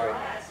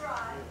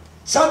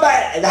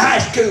 Somebody in high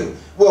school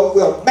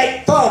will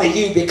make fun of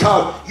you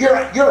because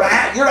you're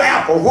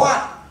out for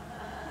what?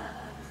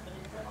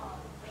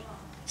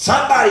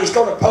 Somebody's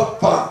going to poke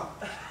fun.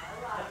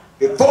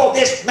 Before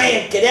this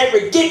man could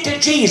ever get to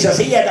Jesus,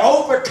 he had to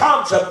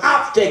overcome some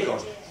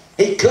obstacles.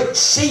 He couldn't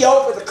see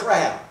over the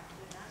crowd.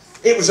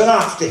 It was an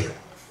obstacle.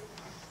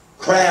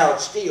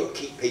 Crowds still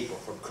keep people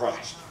from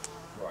Christ.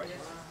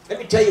 Let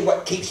me tell you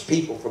what keeps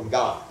people from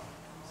God.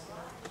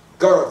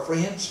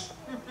 Girlfriends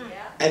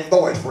and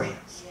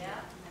boyfriends.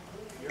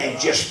 And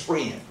just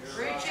friends.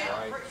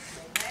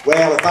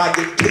 Well, if I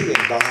get too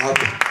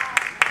involved,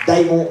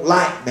 they won't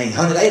like me.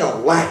 Honey, they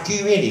don't like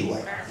you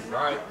anyway.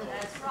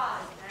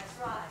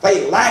 If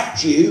they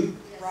liked you,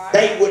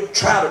 they would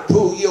try to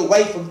pull you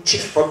away from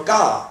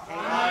God.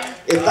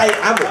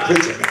 I'm a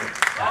preacher man.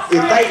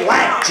 If they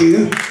liked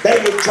you, they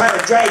would try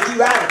to drag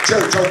you out of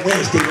church on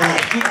Wednesday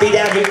night. You'd be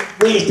down here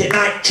Wednesday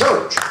night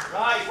church.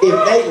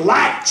 If they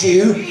liked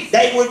you,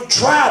 they would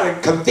try to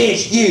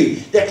convince you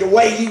that the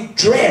way you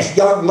dress,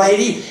 young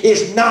lady,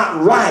 is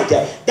not right.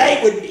 They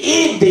would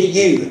envy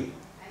you.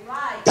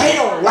 They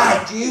don't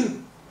like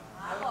you.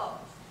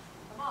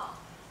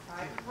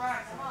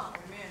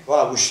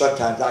 Well, I wish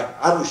sometimes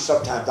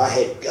I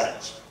had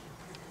guts.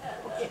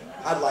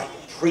 I'd like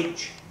to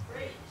preach.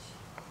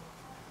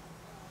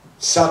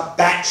 Some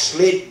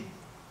backslidden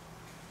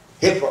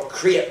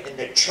hypocrite in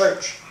the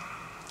church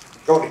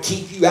going to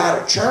keep you out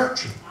of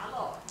church?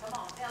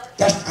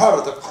 That's part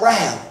of the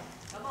crowd.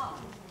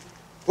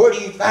 Where do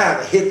you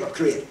find a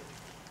hypocrite?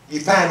 You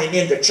find him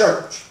in the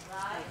church.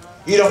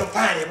 You don't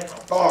find him on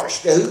a bar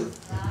stool.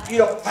 You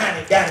don't find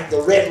him down in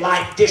the red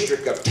light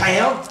district of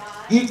town.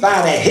 You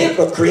find a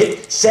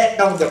hypocrite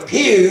sitting on the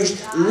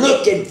pews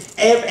looking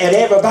at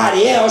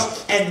everybody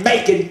else and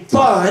making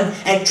fun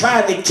and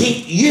trying to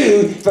keep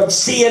you from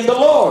seeing the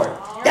Lord.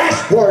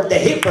 That's where the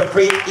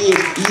hypocrite is,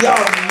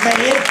 young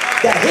man.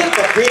 The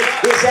hypocrite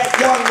is that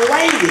young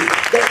lady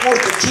that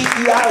wants to keep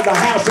you out of the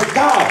house of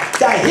God.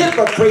 The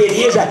hypocrite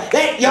is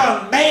that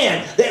young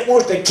man that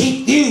wants to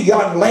keep you,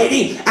 young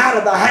lady, out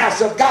of the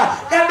house of God.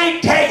 Let me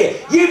tell you,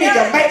 you need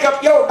to make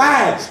up your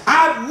mind.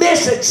 I'm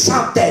missing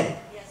something.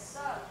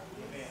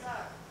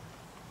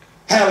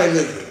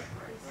 Hallelujah.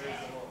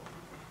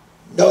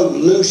 No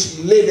loose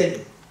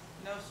living,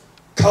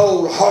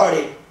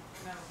 cold-hearted,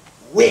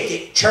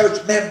 wicked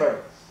church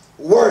member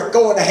worth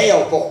going to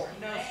hell for.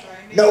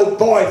 No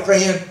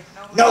boyfriend,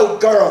 no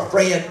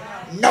girlfriend,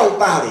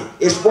 nobody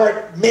is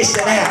worth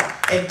missing out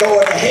and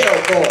going to hell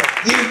for.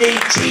 You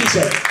need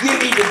Jesus. You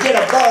need to get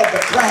above the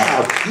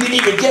crowd. You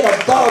need to get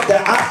above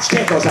the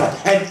obstacles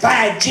and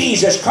find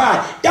Jesus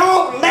Christ.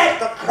 Don't let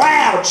the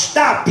crowd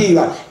stop you.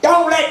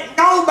 Don't let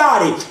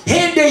nobody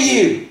hinder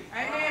you.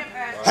 Amen,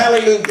 Pastor.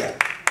 Hallelujah.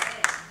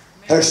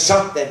 There's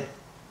something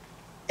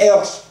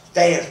else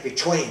stands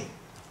between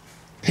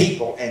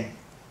people and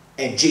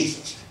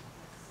Jesus.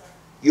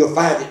 You'll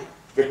find it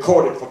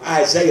recorded from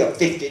Isaiah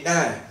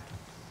 59,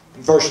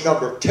 verse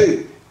number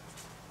 2.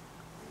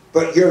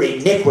 But your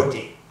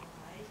iniquity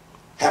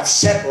have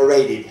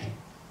separated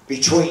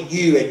between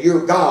you and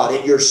your God,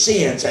 and your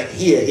sins have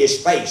hid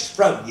his face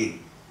from you,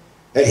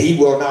 that he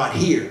will not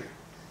hear.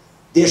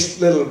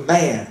 This little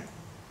man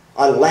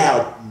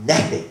allowed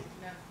nothing,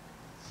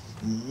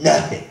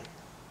 not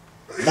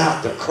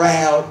the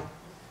crowd,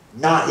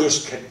 not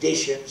his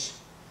conditions,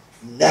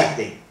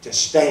 nothing to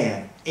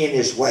stand in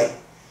his way.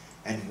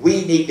 And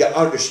we need to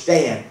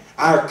understand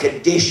our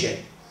condition,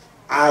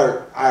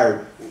 our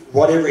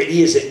whatever it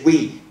is that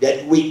we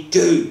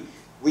do.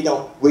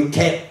 We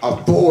can't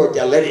afford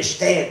to let it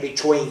stand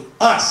between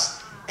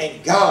us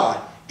and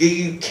God. Do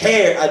you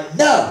care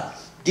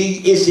enough?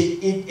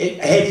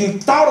 Have you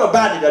thought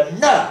about it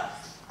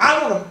enough?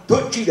 I want to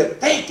put you to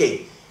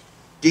thinking.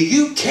 Do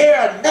you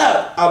care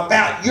enough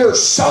about your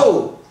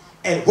soul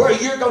and where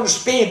you're going to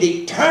spend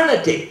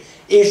eternity?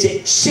 Is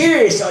it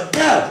serious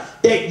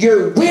enough that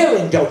you're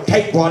willing to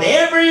take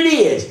whatever it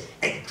is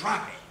and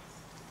drop it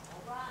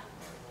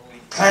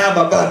and climb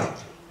above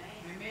it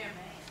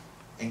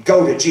and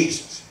go to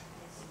Jesus?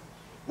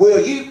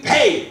 Will you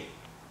pay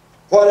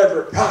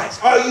whatever price?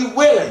 Are you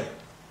willing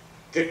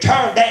to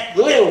turn that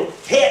little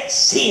pet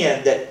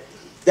sin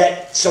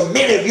that so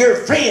many of your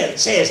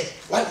friends says,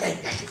 Wait a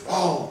minute.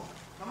 Oh,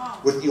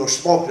 with you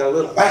smoking a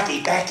little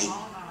wacky backy.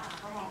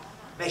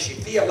 Makes you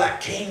feel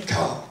like King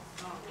Kong.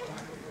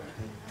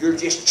 You're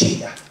just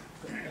cheetah.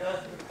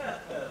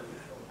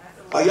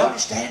 Are you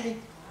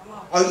understanding?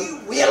 Are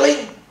you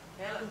willing?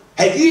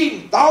 Have you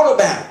even thought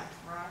about it?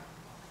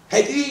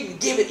 Have you even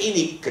given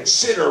any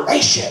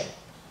consideration?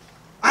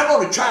 I'm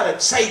going to try to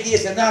say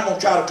this and then I'm going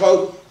to try to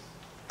close.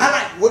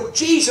 When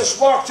Jesus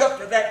walks up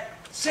to that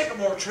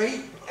sycamore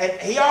tree, and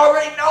he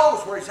already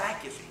knows where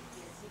Zacchaeus is.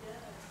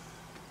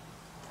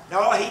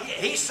 No,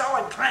 he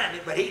saw him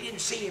climbing, but he didn't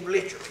see him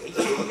literally.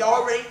 He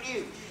already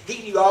knew.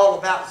 He knew all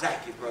about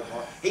Zacchaeus, Brother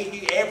Mark. He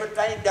knew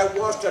everything there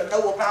was to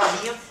know about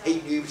him.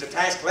 He knew he was a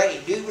tax collector.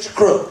 He knew he was a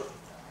crook.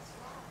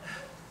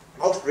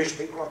 Most rich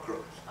people are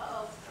crooks.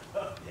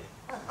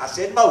 I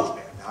said most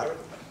now, not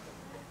everybody.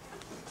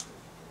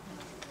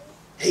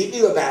 He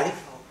knew about it.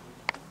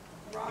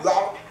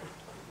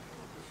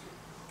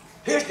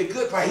 Here's the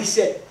good part. He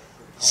said,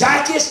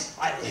 Zacchaeus,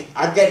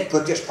 I'm going to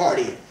put this part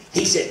in.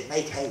 He said,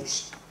 make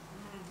haste.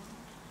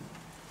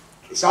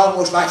 It's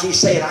almost like he's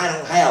saying, I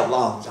don't have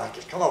long,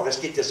 Zacchaeus. Come on, let's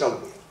get this over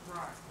with.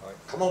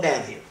 Come on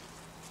down here.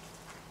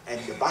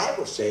 And the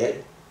Bible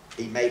said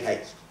he made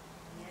haste.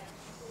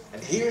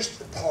 And here's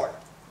the part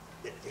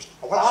that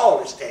all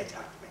this stands out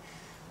to me.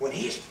 When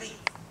his feet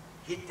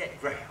hit that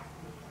ground,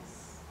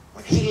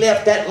 when he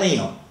left that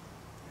limb,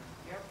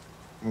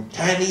 from the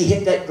time he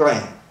hit that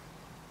ground,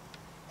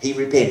 he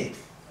repented.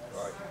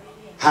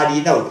 How do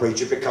you know,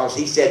 preacher? Because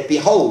he said,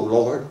 behold,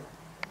 Lord,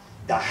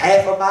 the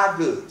half of my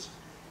goods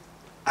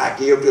I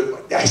give to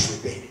the... That's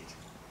repented.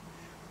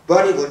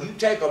 Buddy, when you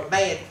take a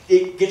man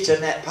that gets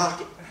in that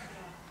pocket,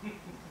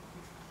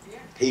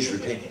 he's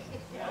repented.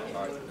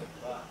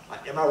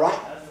 Am I right?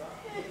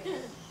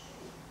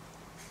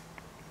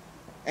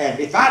 And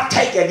if I've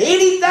taken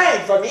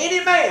anything from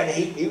any man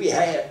he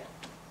had,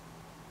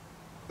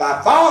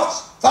 by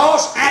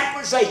false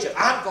accusation,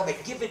 I'm going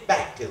to give it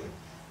back to him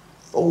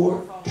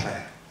 4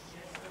 times.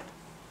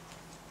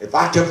 If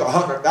I took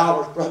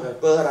 $100, Brother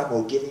Bud, I'm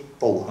going to give him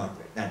 400.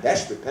 Now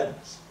that's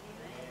repentance.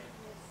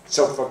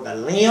 So from the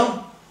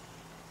limb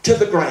to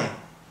the ground,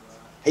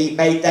 he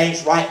made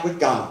things right with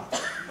God.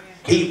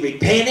 He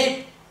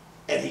repented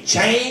and he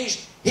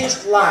changed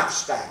his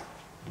lifestyle.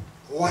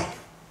 What?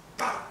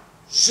 God,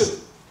 zoom.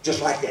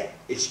 Just like that.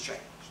 It's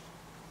changed.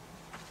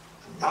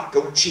 I'm not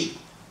going to cheat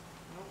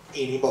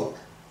anymore.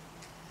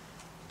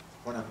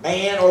 When a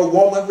man or a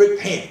woman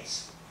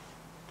repents,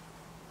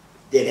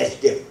 then that's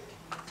different.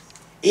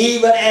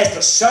 Even as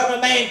the Son of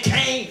Man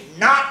came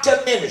not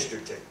to minister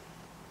to,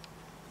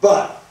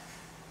 but,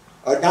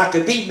 or not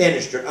to be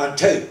ministered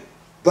unto,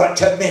 but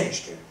to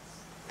minister,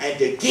 and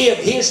to give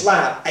his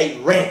life a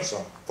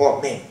ransom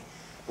for many.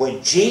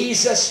 When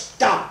Jesus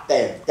stopped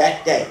there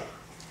that day,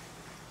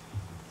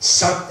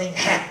 something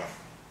happened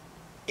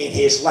in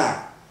his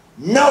life.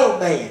 No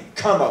man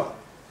cometh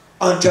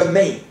unto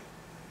me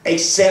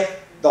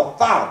except the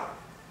Father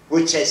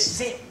which has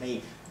sent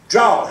me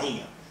draw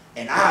him,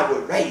 and I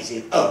will raise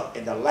him up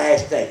in the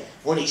last day.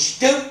 When he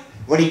stooped,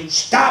 when he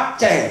stopped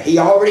there, he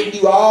already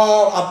knew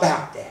all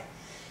about that.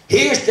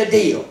 Here's the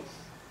deal.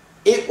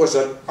 It was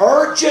an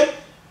urgent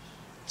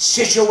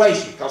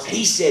situation because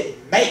he said,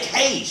 make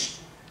haste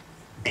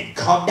and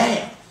come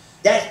down.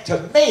 That,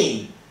 to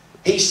me,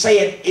 he's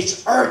saying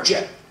it's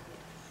urgent.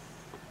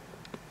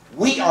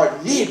 We are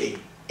living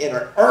in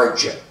an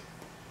urgent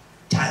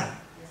time.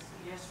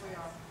 Yes, we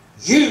are.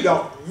 You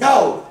don't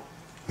know.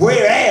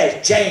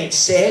 Whereas James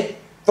said,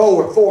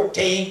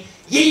 4:14,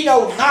 ye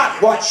know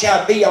not what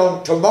shall be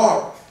on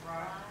tomorrow.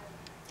 Right.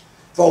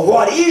 For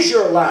what is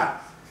your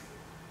life?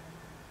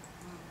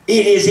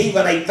 It is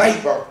even a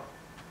vapor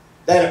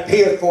that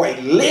appears for a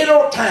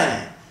little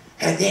time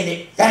and then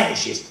it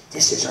vanishes.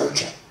 This is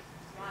urgent.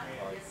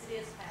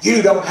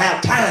 You don't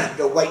have time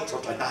to wait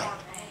till tonight.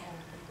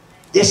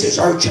 This is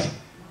urgent.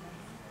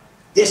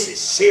 This is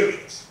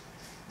serious.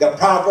 The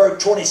Proverb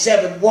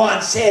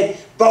 27:1 said,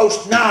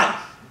 boast not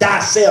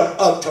thyself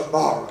of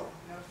tomorrow,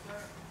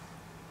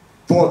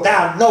 for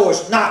thou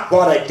knowest not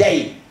what a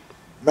day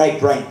may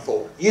bring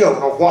forth. You don't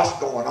know what's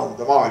going on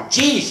tomorrow.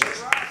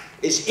 Jesus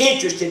is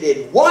interested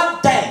in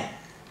one thing.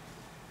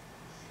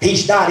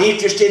 He's not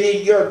interested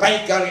in your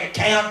bank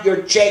account, your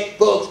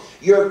checkbooks,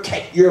 your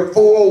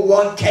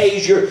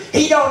 401ks.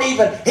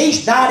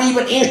 He's not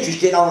even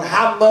interested on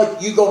how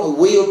much you're going to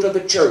wheel to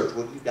the church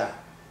when you die.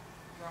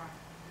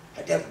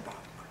 That doesn't bother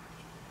Christ.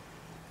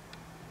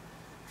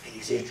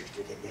 He's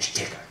interested in this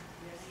ticker.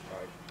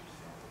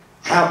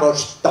 How much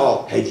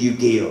thought have you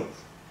given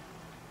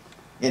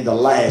in the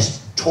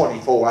last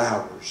 24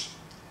 hours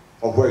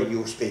of where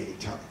you'll spend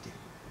eternity?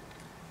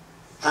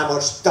 How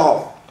much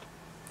thought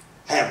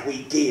have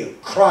we given?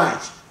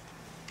 Christ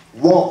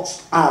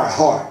wants our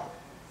heart.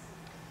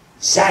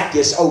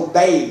 Zacchaeus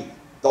obeyed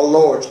the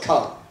Lord's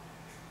call.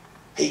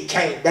 He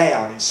came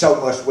down in so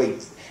much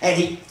weakness. And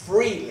he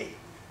freely,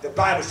 the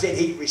Bible said,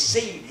 he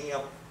received him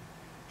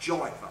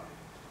joyfully.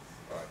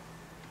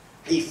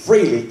 He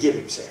freely gave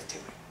himself to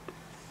him.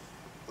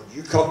 When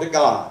you come to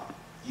God,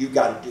 you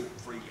got to do it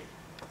freely.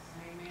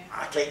 Amen.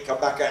 I can't come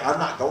back there. I'm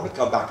not going to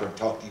come back there and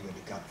talk you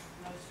into coming.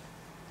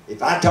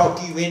 If I talk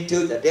you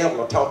into it, the devil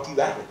will talk you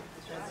out of it.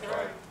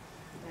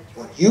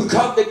 When you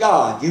come to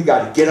God, you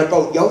got to get up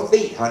on your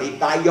feet, honey,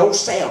 by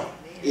yourself.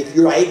 If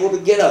you're able to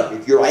get up,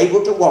 if you're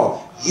able to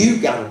walk,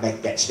 you got to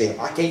make that step.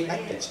 I can't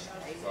make that step.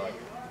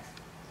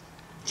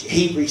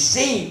 He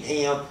received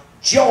him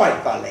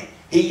joyfully.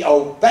 He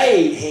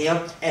obeyed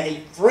him, and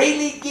he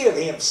freely gave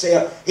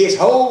himself. His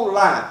whole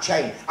life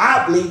changed.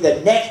 I believe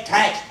the next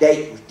tax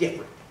date was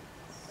different.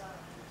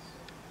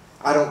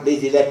 I don't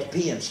believe he let the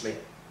pen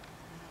slip.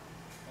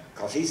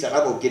 Because he said,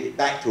 I'm going to give it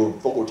back to him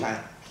 4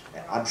 times.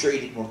 And I'm sure he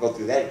didn't want to go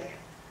through that again.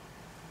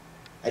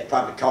 That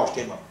probably cost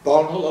him a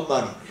bundle of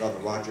money, Brother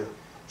Roger,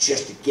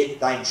 just to get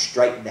things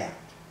straightened out.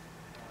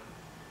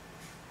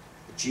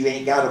 But you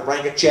ain't got to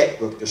bring a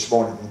checkbook this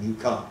morning when you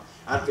come.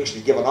 I'm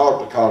fixing to give an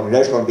altar call, and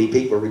there's going to be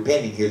people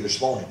repenting here this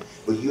morning.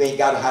 But you ain't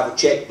got to have a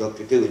checkbook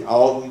to do it.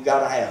 All you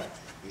got to have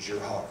is your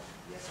heart.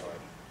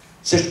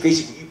 Sister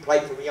Creasy, will you play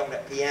for me on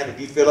that piano?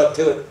 Do you feel up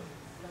to it?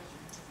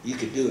 You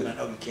can do it. I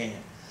know you can.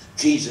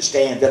 Jesus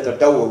stands at the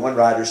door. One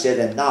writer said,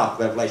 and knock,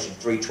 Revelation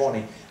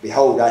 3:20.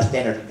 Behold, I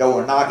stand at the door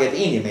and knock. If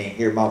any man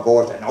hear my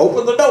voice and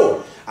open the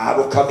door, I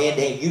will come in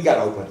to him. You got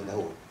to open the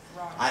door.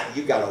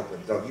 You got to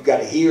open the door. You got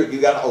to hear it. You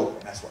got to open.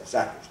 That's what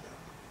Zacchaeus done.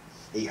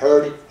 He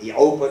heard it. He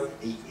opened.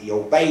 He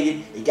obeyed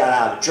it. He got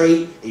out of the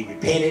tree. He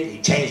repented. He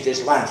changed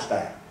his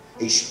lifestyle.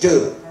 He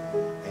stood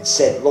and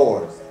said,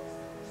 Lord,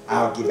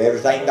 I'll give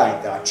everything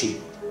back that I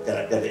cheated.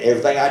 That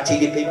everything I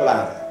cheated people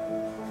out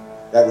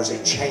of. There was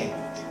a change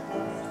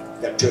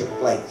that took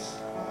place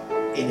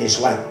in his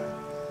life.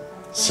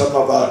 Some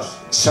of us,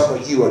 some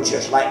of you are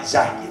just like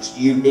Zacchaeus.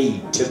 You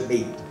need to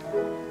meet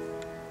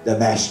the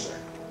Master.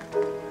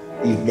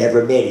 You've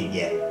never met him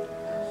yet.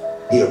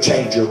 He'll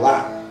change your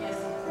life.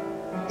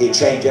 He'll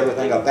change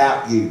everything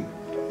about you.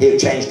 He'll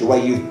change the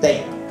way you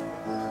think.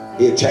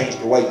 He'll change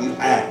the way you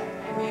act.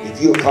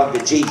 If you'll come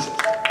to Jesus,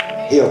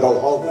 he'll go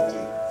home with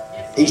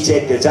you. He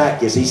said to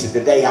Zacchaeus, he said,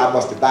 today I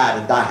must abide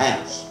in thy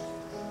house.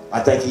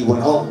 I think he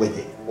went home with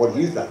it. What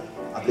do you think?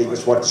 I believe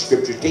it's what the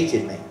Scripture's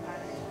teaching me.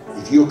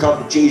 If you'll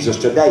come to Jesus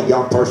today,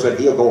 young person,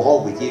 he'll go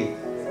home with you.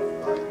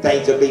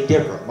 Things will be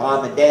different.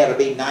 Mom and Dad will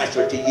be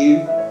nicer to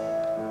you.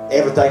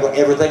 Everything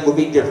will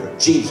be different.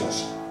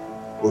 Jesus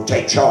will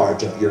take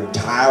charge of your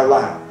entire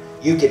life.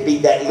 You can be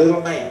that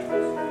little man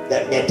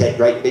that met that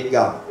great big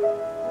God.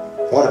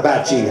 What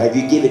about you? Have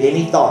you given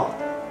any thought?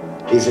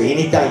 Is there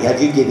anything? Have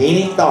you given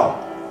any thought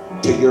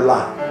to your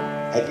life?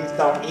 Have you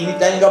thought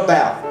anything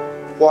about?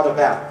 What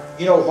about?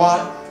 You know what?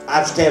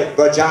 I was telling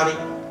Brother Johnny,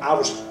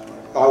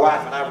 my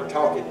wife and I were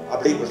talking, I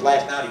believe it was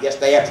last night or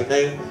yesterday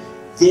afternoon.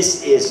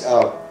 This is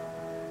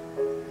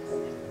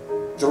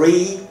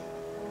 3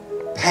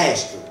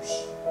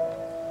 pastors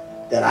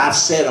that I've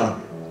sat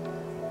under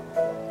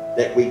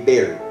that we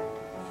buried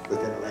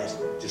within the last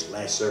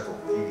several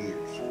few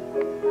years.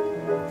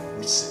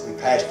 We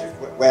pastored,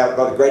 well,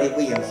 Brother Grady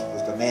Williams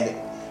was the man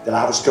that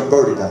I was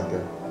converted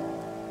under.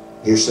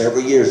 Here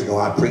several years ago,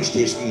 I preached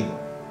his funeral.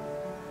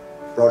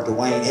 Brother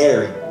Dwayne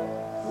Herring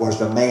was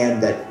the man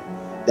that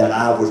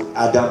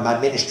I done my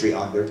ministry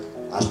under.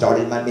 I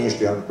started my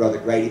ministry under Brother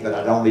Grady, but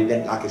I'd only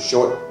been like a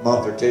short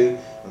month or two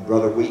when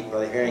Brother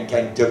Herring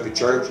came and took the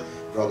church.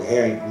 Brother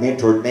Herring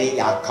mentored me.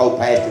 I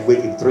co-pastored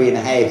with him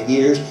 3.5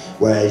 years.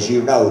 Well, as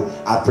you know,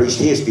 I preached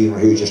his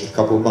funeral here just a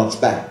couple of months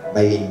back.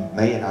 May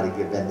not have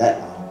been that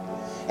long.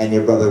 And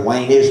then Brother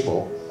Wayne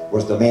Isbell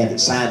was the man that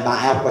signed my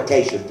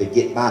application to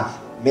get my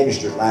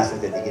minister's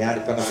license at the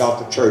United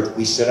Pentecostal Church.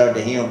 We sat under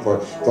him for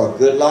a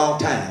good long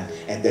time,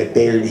 and they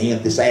buried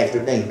him this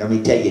afternoon. Let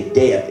me tell you,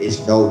 death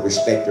is no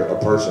respecter of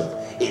person.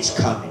 It's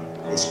coming.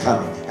 It's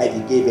coming. Have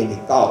you given any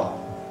thought?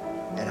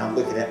 And I'm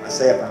looking at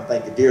myself and I'm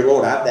thinking, dear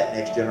Lord, I'm that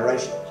next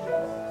generation.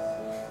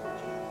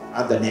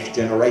 I'm the next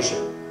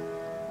generation.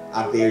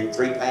 I buried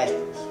 3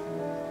 pastors.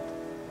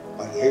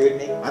 Are you hearing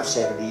me? I'm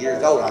 70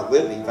 years old. I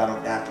will be if I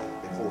don't die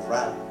before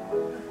Friday.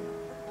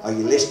 Are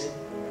you listening?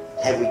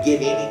 Have we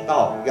given any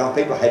thought? Young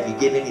people, have you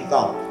given any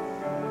thought?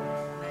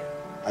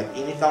 Have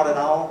any thought at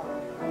all?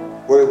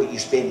 Where will you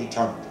spend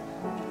eternity?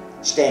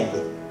 Stand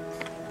with me.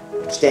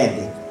 Stand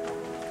with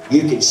me.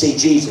 You can see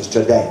Jesus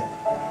today.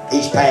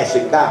 He's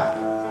passing by.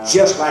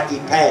 Just like he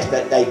passed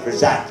that day for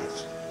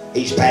Zacchaeus.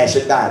 He's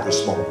passing by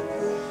this morning.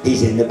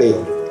 He's in the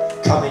building.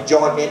 Come and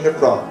join me in the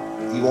front.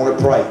 If you want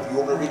to pray, if you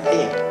want to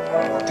repent,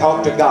 or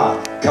talk to God,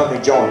 come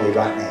and join me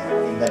right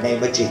now. In the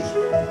name of Jesus.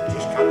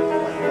 Just come and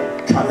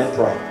pray. Come and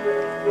pray.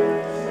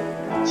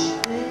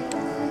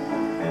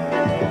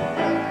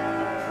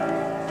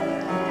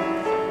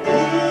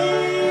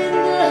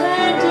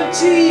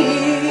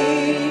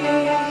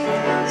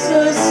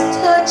 Jesus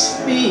touched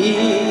me,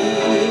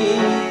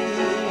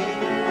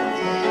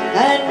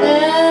 and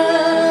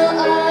now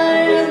I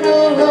am no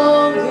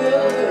longer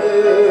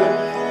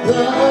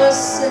the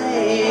same.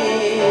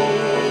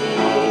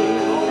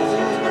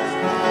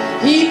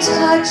 He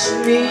touched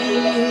me,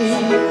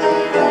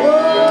 oh,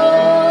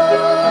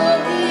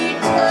 he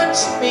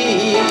touched me,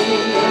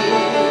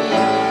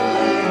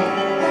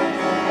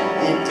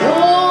 and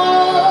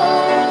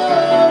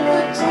all the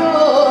joy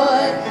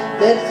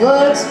that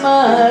floods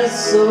my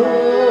soul.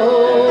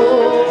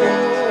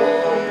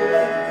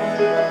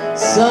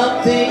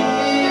 Something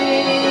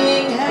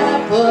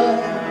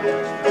happened,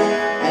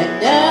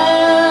 and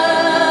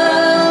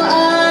now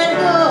I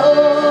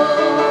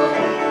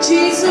know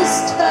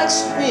Jesus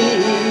touched me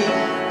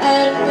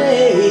and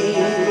made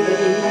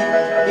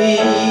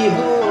me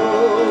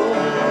whole.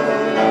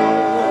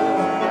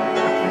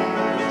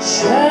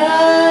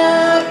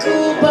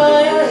 Shackled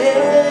by a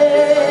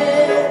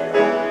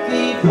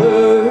heavy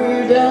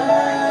burden,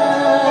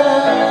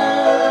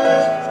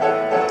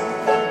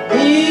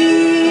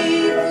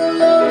 beneath the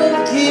load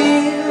of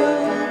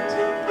guilt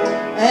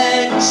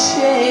and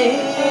shame,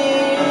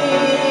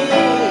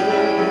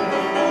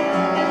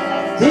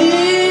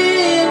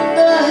 then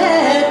the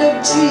hand of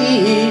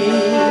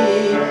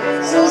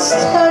Jesus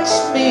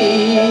touched me,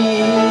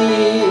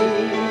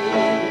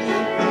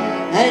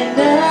 and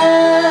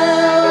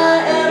now I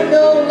am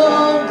no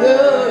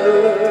longer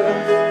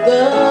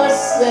the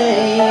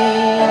same.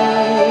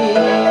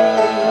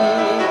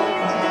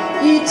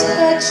 He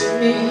touched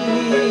me,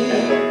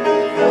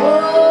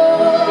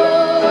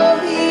 oh,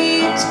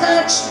 He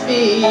touched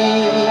me.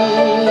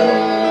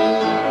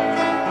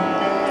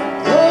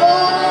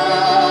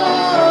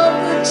 Oh,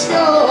 the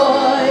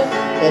joy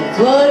that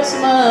floods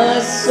my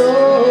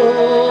soul.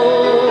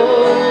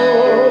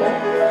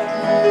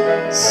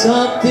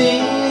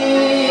 Something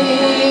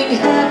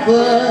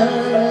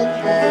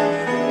happened,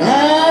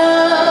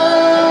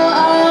 now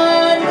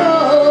I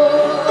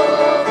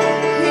know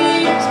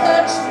He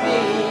touched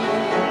me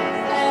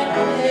and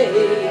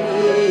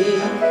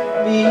made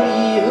me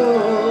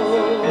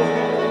whole.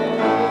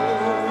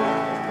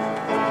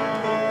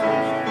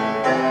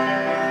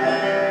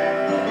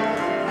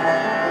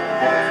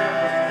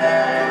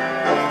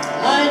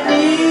 I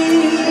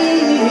need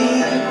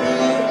Thee,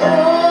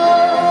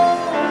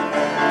 oh,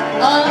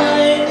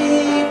 I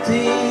need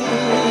Thee.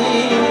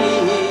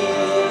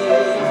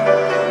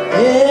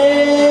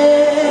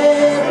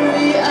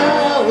 Every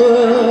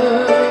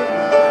hour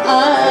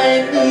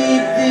I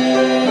need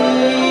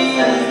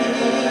Thee.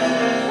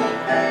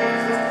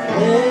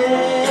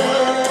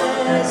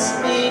 Bless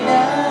me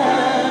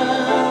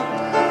now,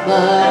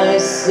 my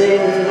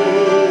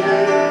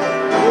Savior.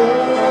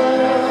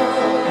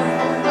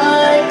 I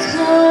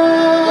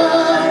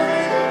come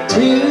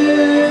to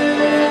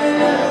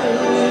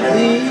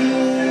Thee.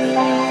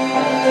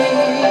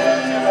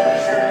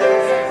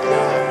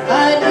 I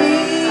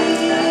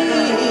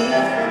need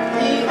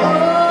Thee,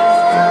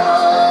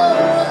 oh,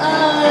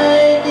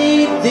 I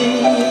need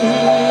Thee.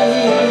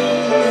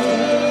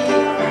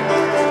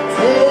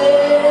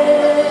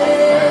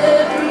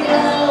 Every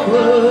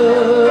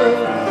hour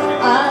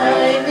I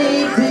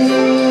need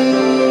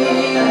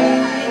Thee.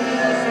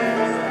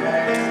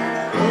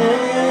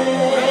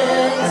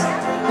 Bless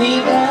me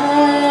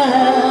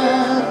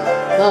now,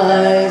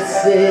 my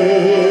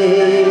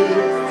Savior.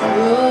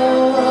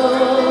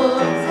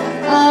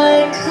 I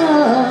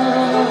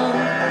come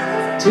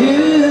to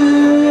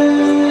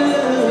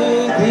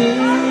Thee.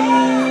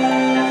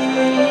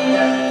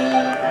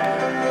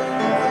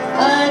 I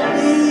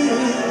need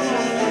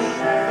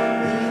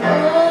Thee,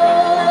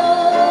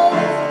 oh,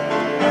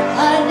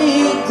 I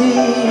need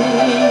Thee.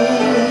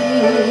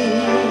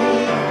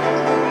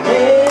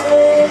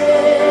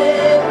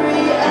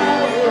 Every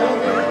hour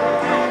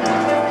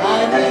I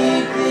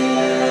need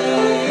Thee.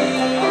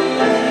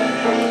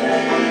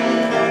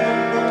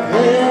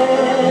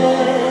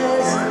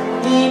 Bless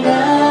me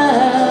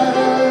now,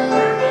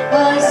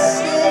 my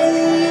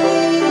Savior.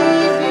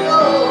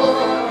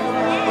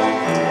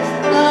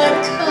 I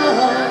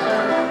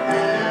come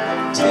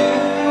to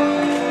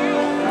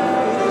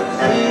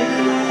Thee.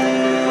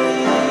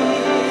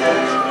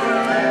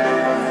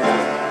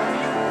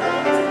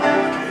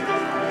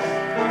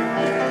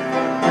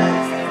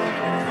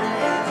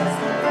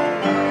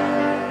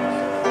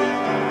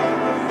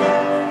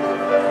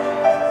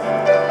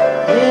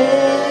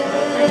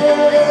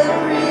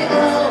 Every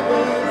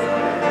hour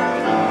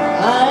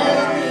I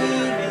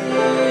need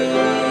Thee.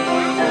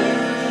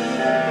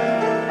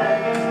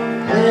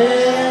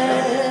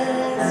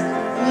 Bless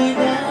me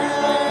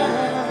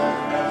now,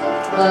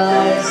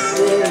 my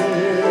Savior.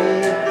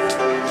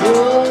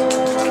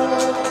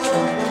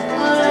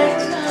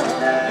 I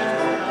come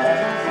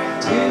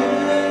to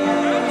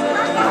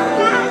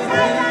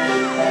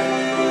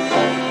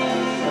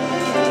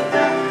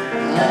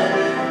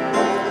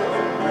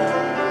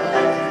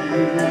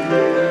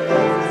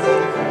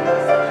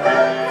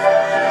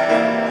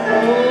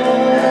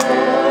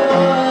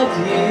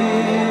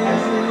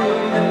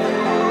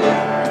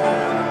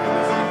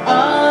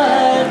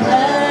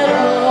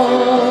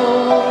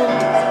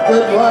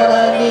but what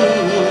I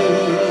need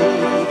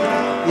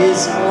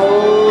is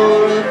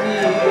more of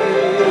You.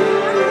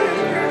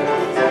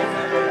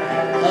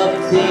 Of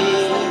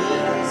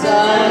things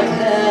I've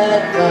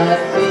had my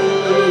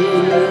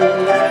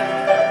fill,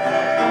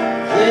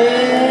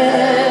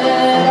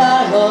 yet I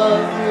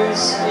hunger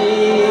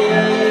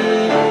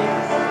still,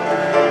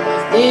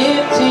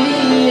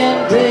 empty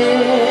and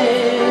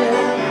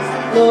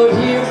bare. Lord,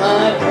 hear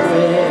my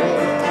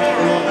prayer.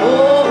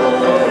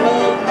 Oh,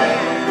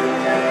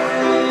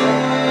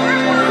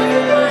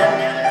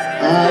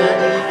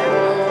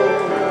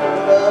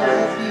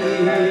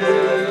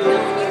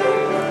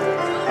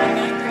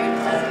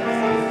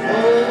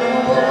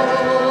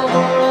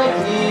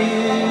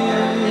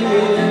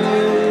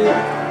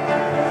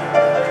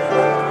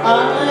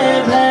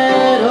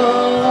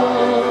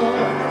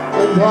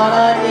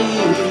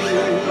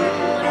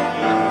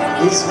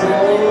 is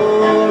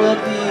more of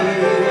you.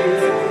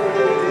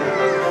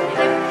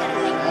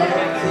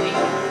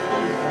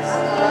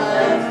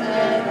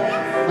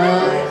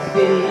 My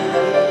fear,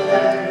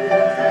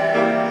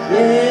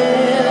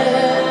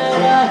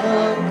 yeah, I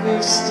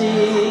hunger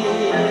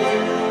still,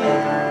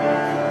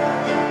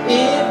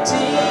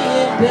 empty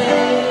in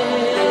bed.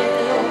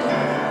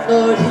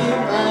 Lord, hear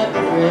my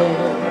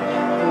prayer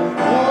for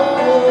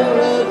more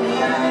of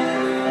you.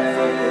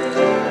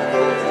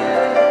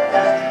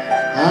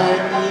 I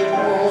need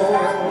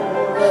more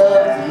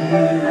of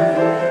you.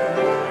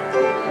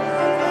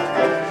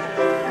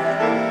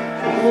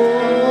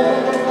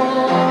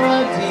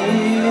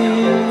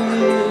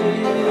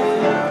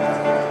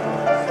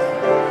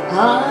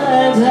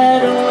 I've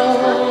had all,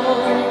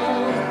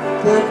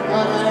 but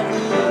what I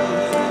need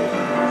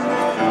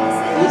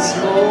is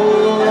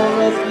more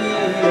of you.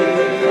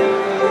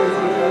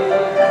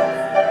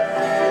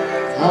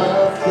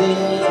 Of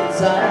things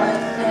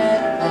I've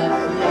had my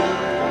fill,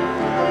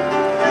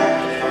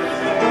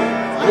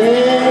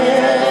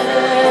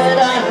 yet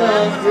I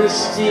hunger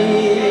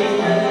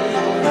still,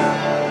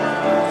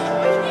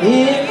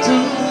 empty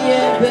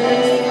and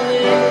bare.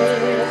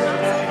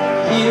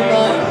 Hear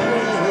my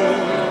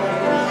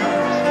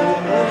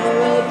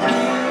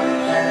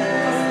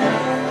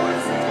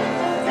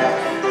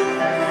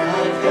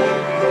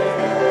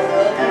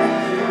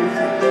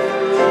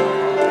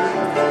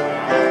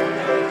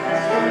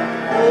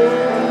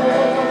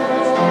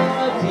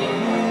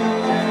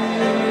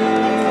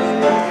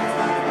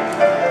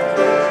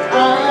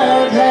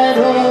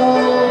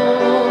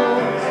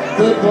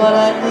what I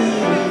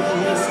need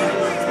is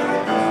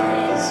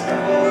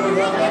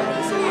more of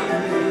you.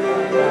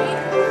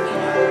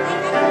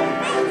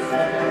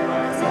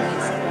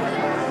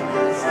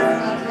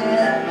 I've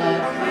had my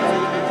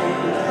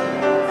fill.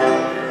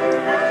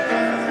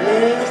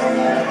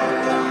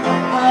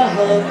 I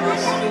hunger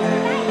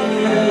still,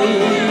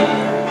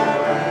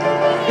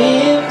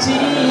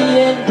 empty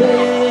and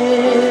bare.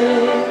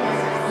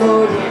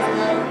 Lord, hear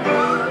my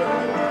prayer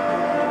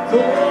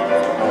for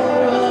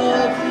more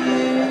of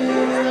you.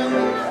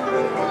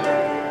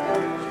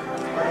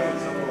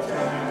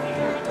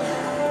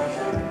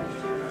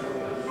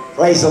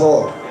 Praise the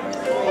Lord.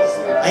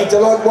 Ain't the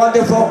Lord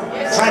wonderful?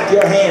 Clap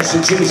your hands to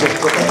Jesus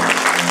today.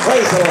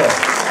 Praise the Lord.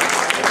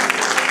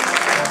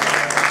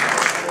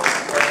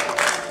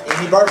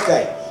 Any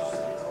birthdays?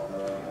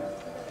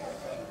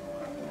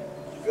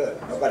 Good.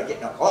 Nobody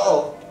getting up.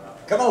 Uh-oh.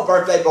 Come on,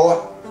 birthday boy.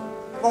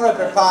 Come on up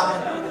here,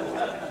 partner.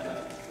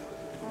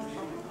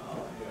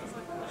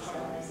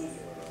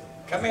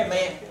 Come here,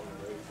 man.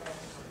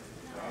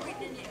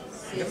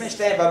 Come here,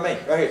 stand by me.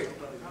 Right here.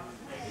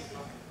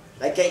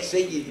 They can't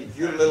see you.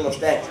 You're a little of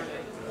stature.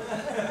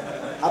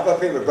 Hop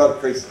up here with Brother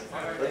Creasy.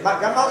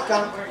 Come on,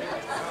 come.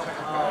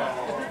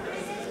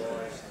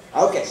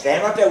 Okay,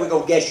 stand right there. We're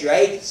going to guess your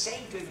age.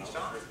 Sing to you,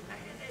 son.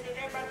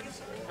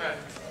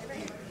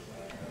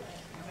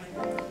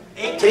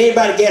 Can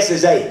anybody guess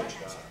his age?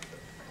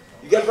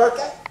 You got a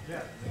birthday?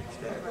 Yeah.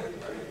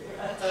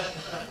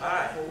 All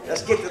right.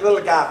 Let's get the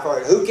little guy for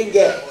you. Who can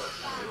guess?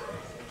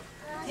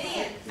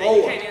 10. 4.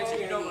 You can't answer.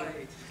 You know my age.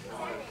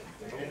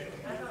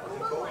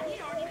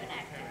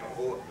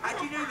 How'd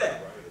you do that?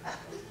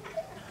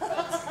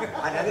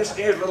 I know this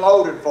here's a little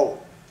older than 4.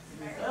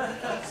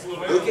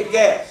 Who can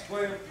guess?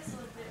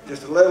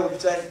 Just a little, you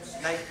say?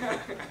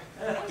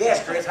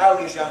 Guess, Chris. How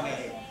old is this young man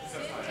here?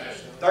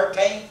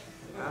 13? I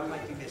don't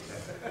think you missed that.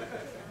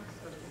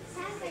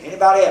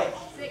 Anybody else?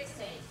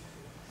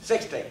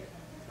 16.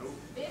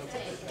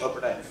 15. Up or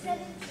down? 15.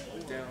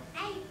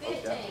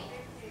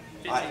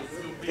 All right.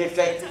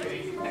 15.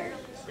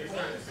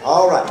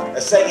 All right.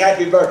 Let's sing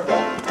happy birthday.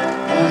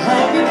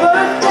 Happy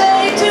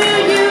birthday to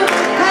you.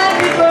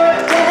 Happy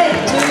birthday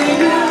to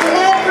you.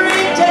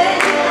 Every day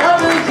of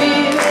the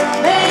year,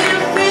 may you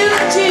feel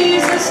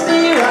Jesus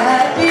near. A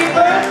happy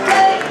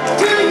birthday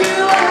to you.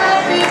 A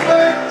happy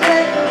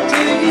birthday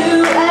to you,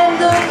 and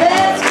the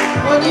best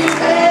one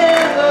you've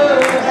ever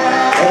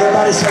had.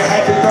 Everybody say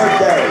happy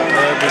birthday.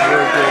 Happy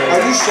birthday.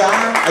 Are you shy?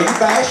 Are you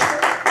bashful?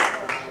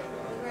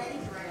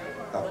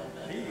 Oh.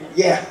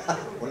 Yeah.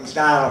 When he's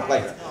not on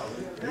play.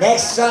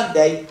 Next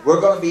Sunday, we're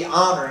going to be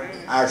honoring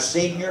our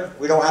senior.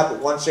 We don't have but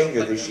one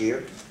senior this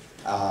year.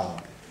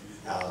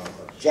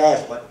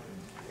 Jasmine.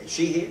 Is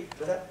she here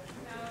today?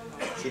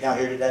 She not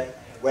here today?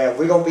 Well,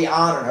 we're going to be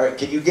honoring her.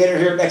 Can you get her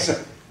here next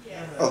Sunday?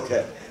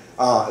 Okay.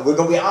 We're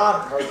going to be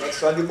honoring her next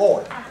Sunday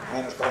morning.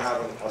 Hannah's going to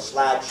have a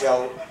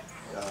slideshow.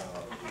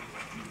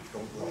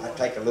 We'll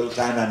take a little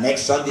time. Now,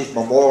 next Sunday's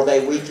Memorial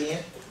Day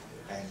weekend.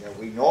 And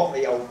we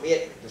normally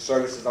omit the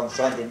services on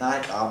Sunday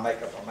night. I'll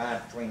make up my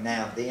mind between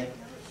now and then.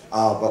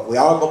 But we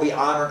are going to be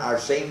honoring our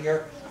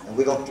senior, and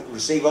we're going to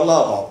receive a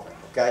love offering,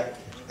 okay?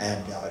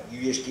 And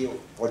you just give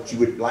what you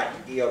would like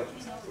to give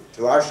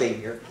to our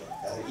senior.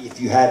 If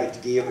you have it to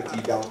give, if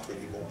you don't, then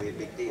it won't be a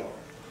big deal.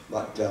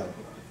 But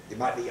it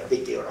might be a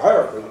big deal to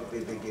her, but it won't be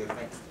a big deal to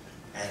me.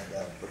 And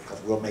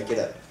because we'll make it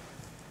up.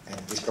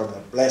 And just going to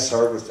bless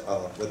her with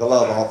a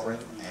love offering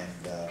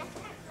and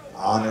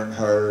honoring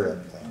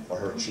her and for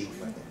her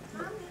achievement.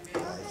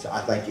 If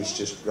I think it's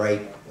just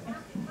great when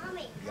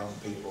young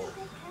people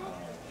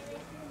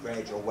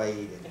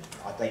graduate, and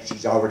I think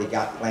she's already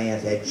got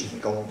plans that she's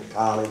going to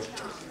college,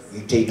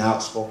 UT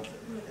Knoxville.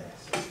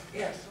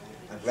 Yes.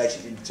 I'm glad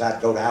she didn't decide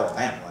to go to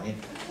Alabama.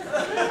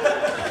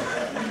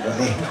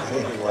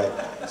 Anyway,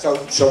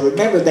 so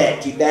remember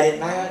that. Keep that in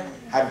mind.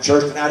 Having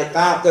church tonight at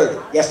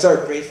 5:30. Yes,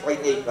 sir, Chris.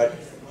 What do you need, buddy?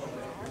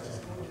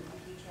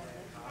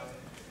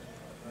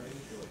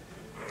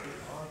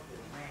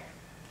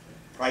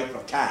 Pray for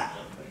Kyle.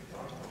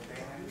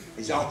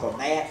 His Uncle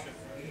Matt.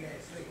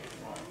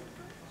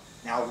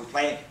 Now we're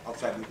praying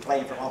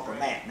for Uncle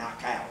Matt, not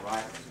Kyle,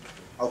 right?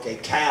 Okay,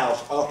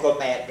 Kyle's Uncle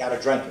Matt got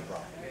a drinking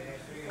problem.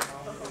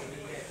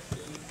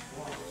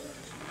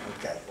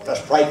 Okay, well,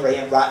 let's pray for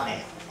him right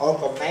now.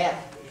 Uncle Matt.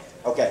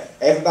 Okay,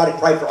 everybody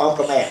pray for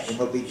Uncle Matt and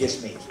we'll be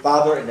dismissed.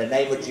 Father, in the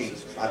name of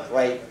Jesus, I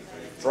pray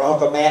for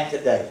Uncle Matt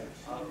today.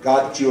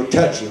 God, that you will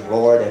touch him,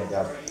 Lord, and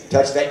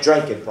touch that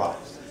drinking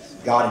problem.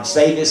 God, and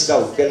save his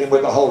soul. Fill him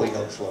with the Holy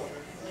Ghost, Lord.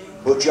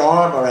 Put your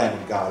arm around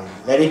him, God.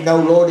 And let him know,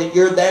 Lord, that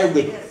you're there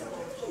with him.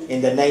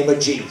 In the name of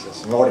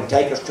Jesus. And Lord, and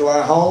take us to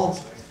our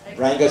homes.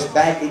 Bring us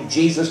back in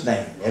Jesus'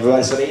 name.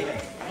 Everybody say amen.